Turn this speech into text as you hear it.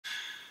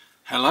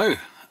Hello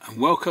and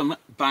welcome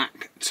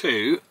back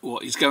to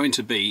what is going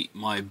to be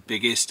my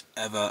biggest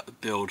ever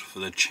build for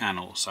the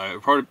channel. So it'll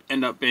probably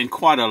end up being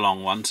quite a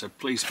long one, so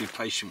please be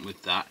patient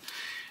with that.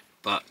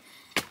 But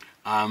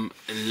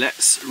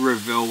let's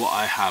reveal what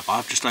I have.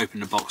 I've just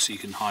opened the box so you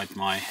can hide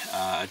my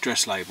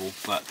address label,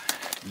 but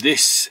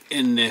this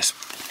in this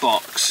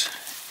box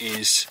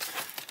is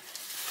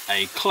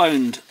a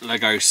cloned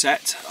Lego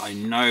set. I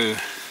know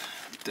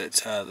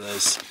that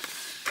there's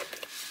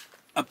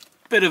a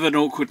bit of an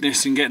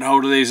awkwardness in getting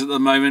hold of these at the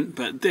moment,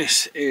 but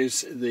this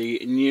is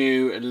the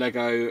new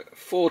Lego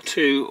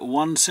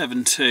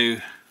 42172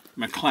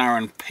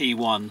 Mclaren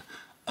P1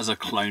 as a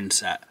clone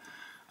set.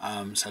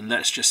 So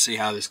let's just see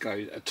how this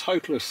goes. A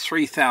total of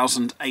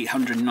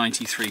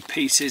 3,893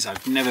 pieces.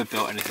 I've never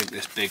built anything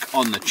this big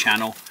on the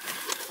channel,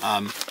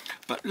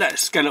 but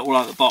let's get it all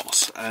out of the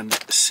box and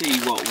see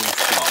what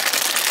we've got.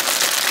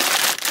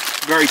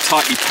 Very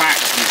tightly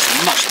packed, and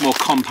it's a much more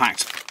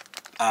compact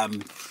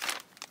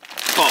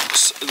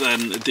box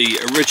than the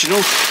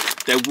original.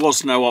 There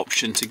was no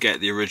option to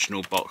get the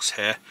original box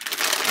here,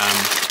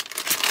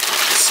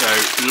 so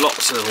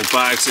lots of little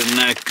bags in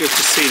there. Good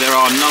to see there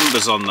are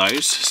numbers on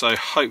those, so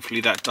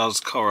hopefully that does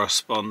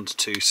correspond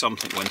to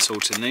something when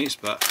sorting these,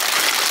 but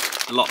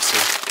lots of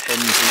pins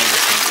and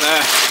everything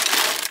there.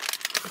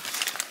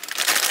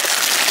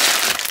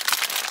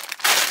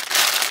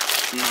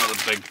 Another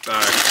big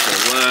bag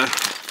still there.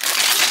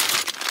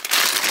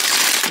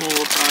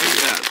 Small bag,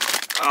 yeah.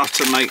 I have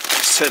to make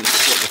sense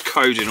of what the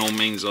coding all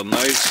means on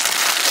those.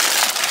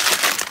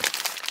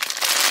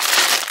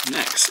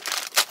 Next,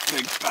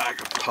 big bag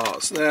of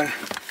parts there.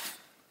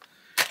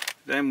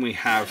 Then we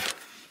have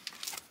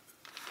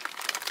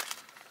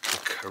the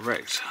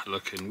correct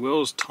looking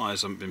wheels.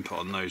 Tyres haven't been put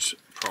on those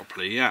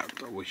properly yet,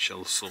 but we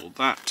shall sort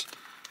that.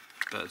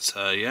 But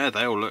yeah,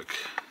 they all look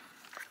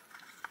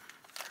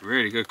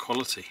really good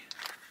quality.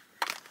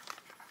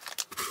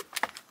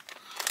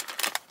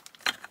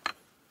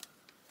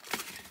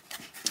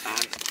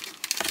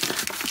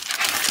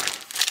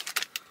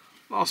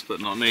 Last but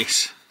not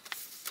least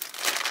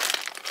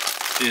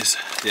is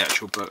the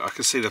actual book. I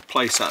can see the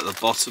place at the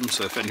bottom,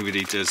 so if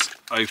anybody does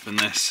open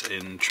this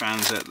in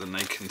transit, then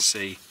they can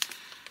see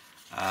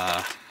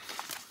that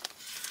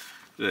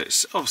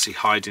it's obviously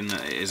hiding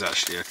that it is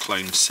actually a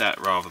clone set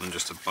rather than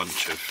just a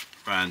bunch of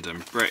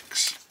random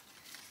bricks.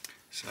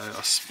 So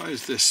I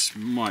suppose this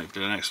might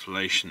be an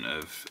explanation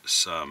of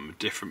some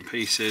different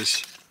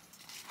pieces.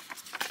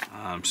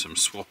 Some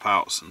swap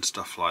outs and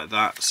stuff like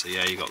that. So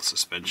yeah, you got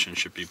suspension,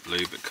 should be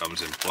blue but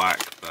comes in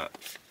black, but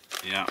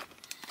yeah,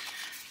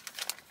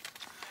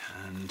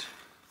 and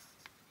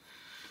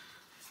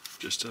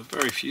just a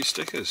very few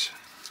stickers.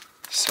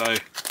 So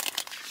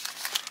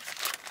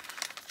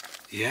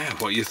yeah,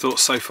 what are your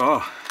thoughts so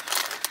far?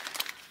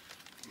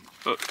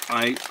 Book,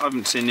 I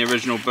haven't seen the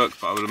original book,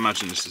 but I would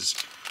imagine this is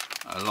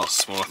a lot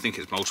smaller. I think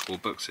it's multiple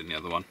books in the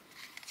other one,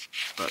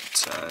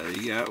 but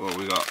yeah, well,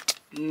 we got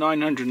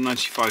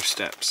 995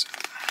 steps.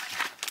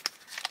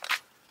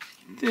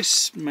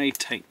 This may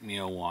take me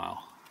a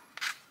while.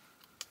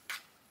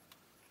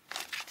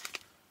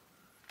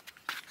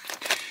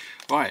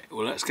 Right,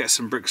 well, let's get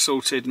some bricks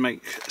sorted,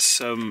 make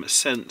some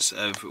sense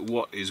of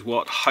what is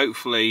what.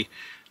 Hopefully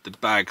the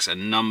bags are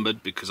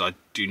numbered, because I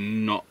do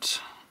not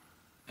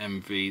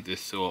envy the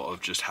thought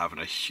of just having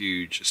a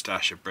huge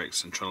stash of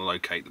bricks and trying to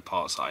locate the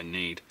parts that I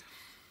need.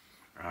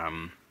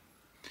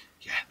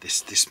 Yeah,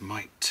 this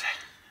might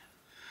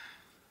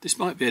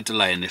be a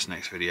delay in this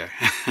next video.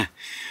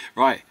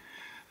 Right,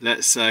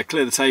 let's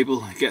clear the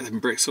table, get them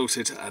bricks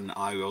sorted, and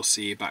I will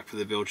see you back for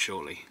the build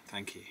shortly.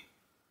 Thank you.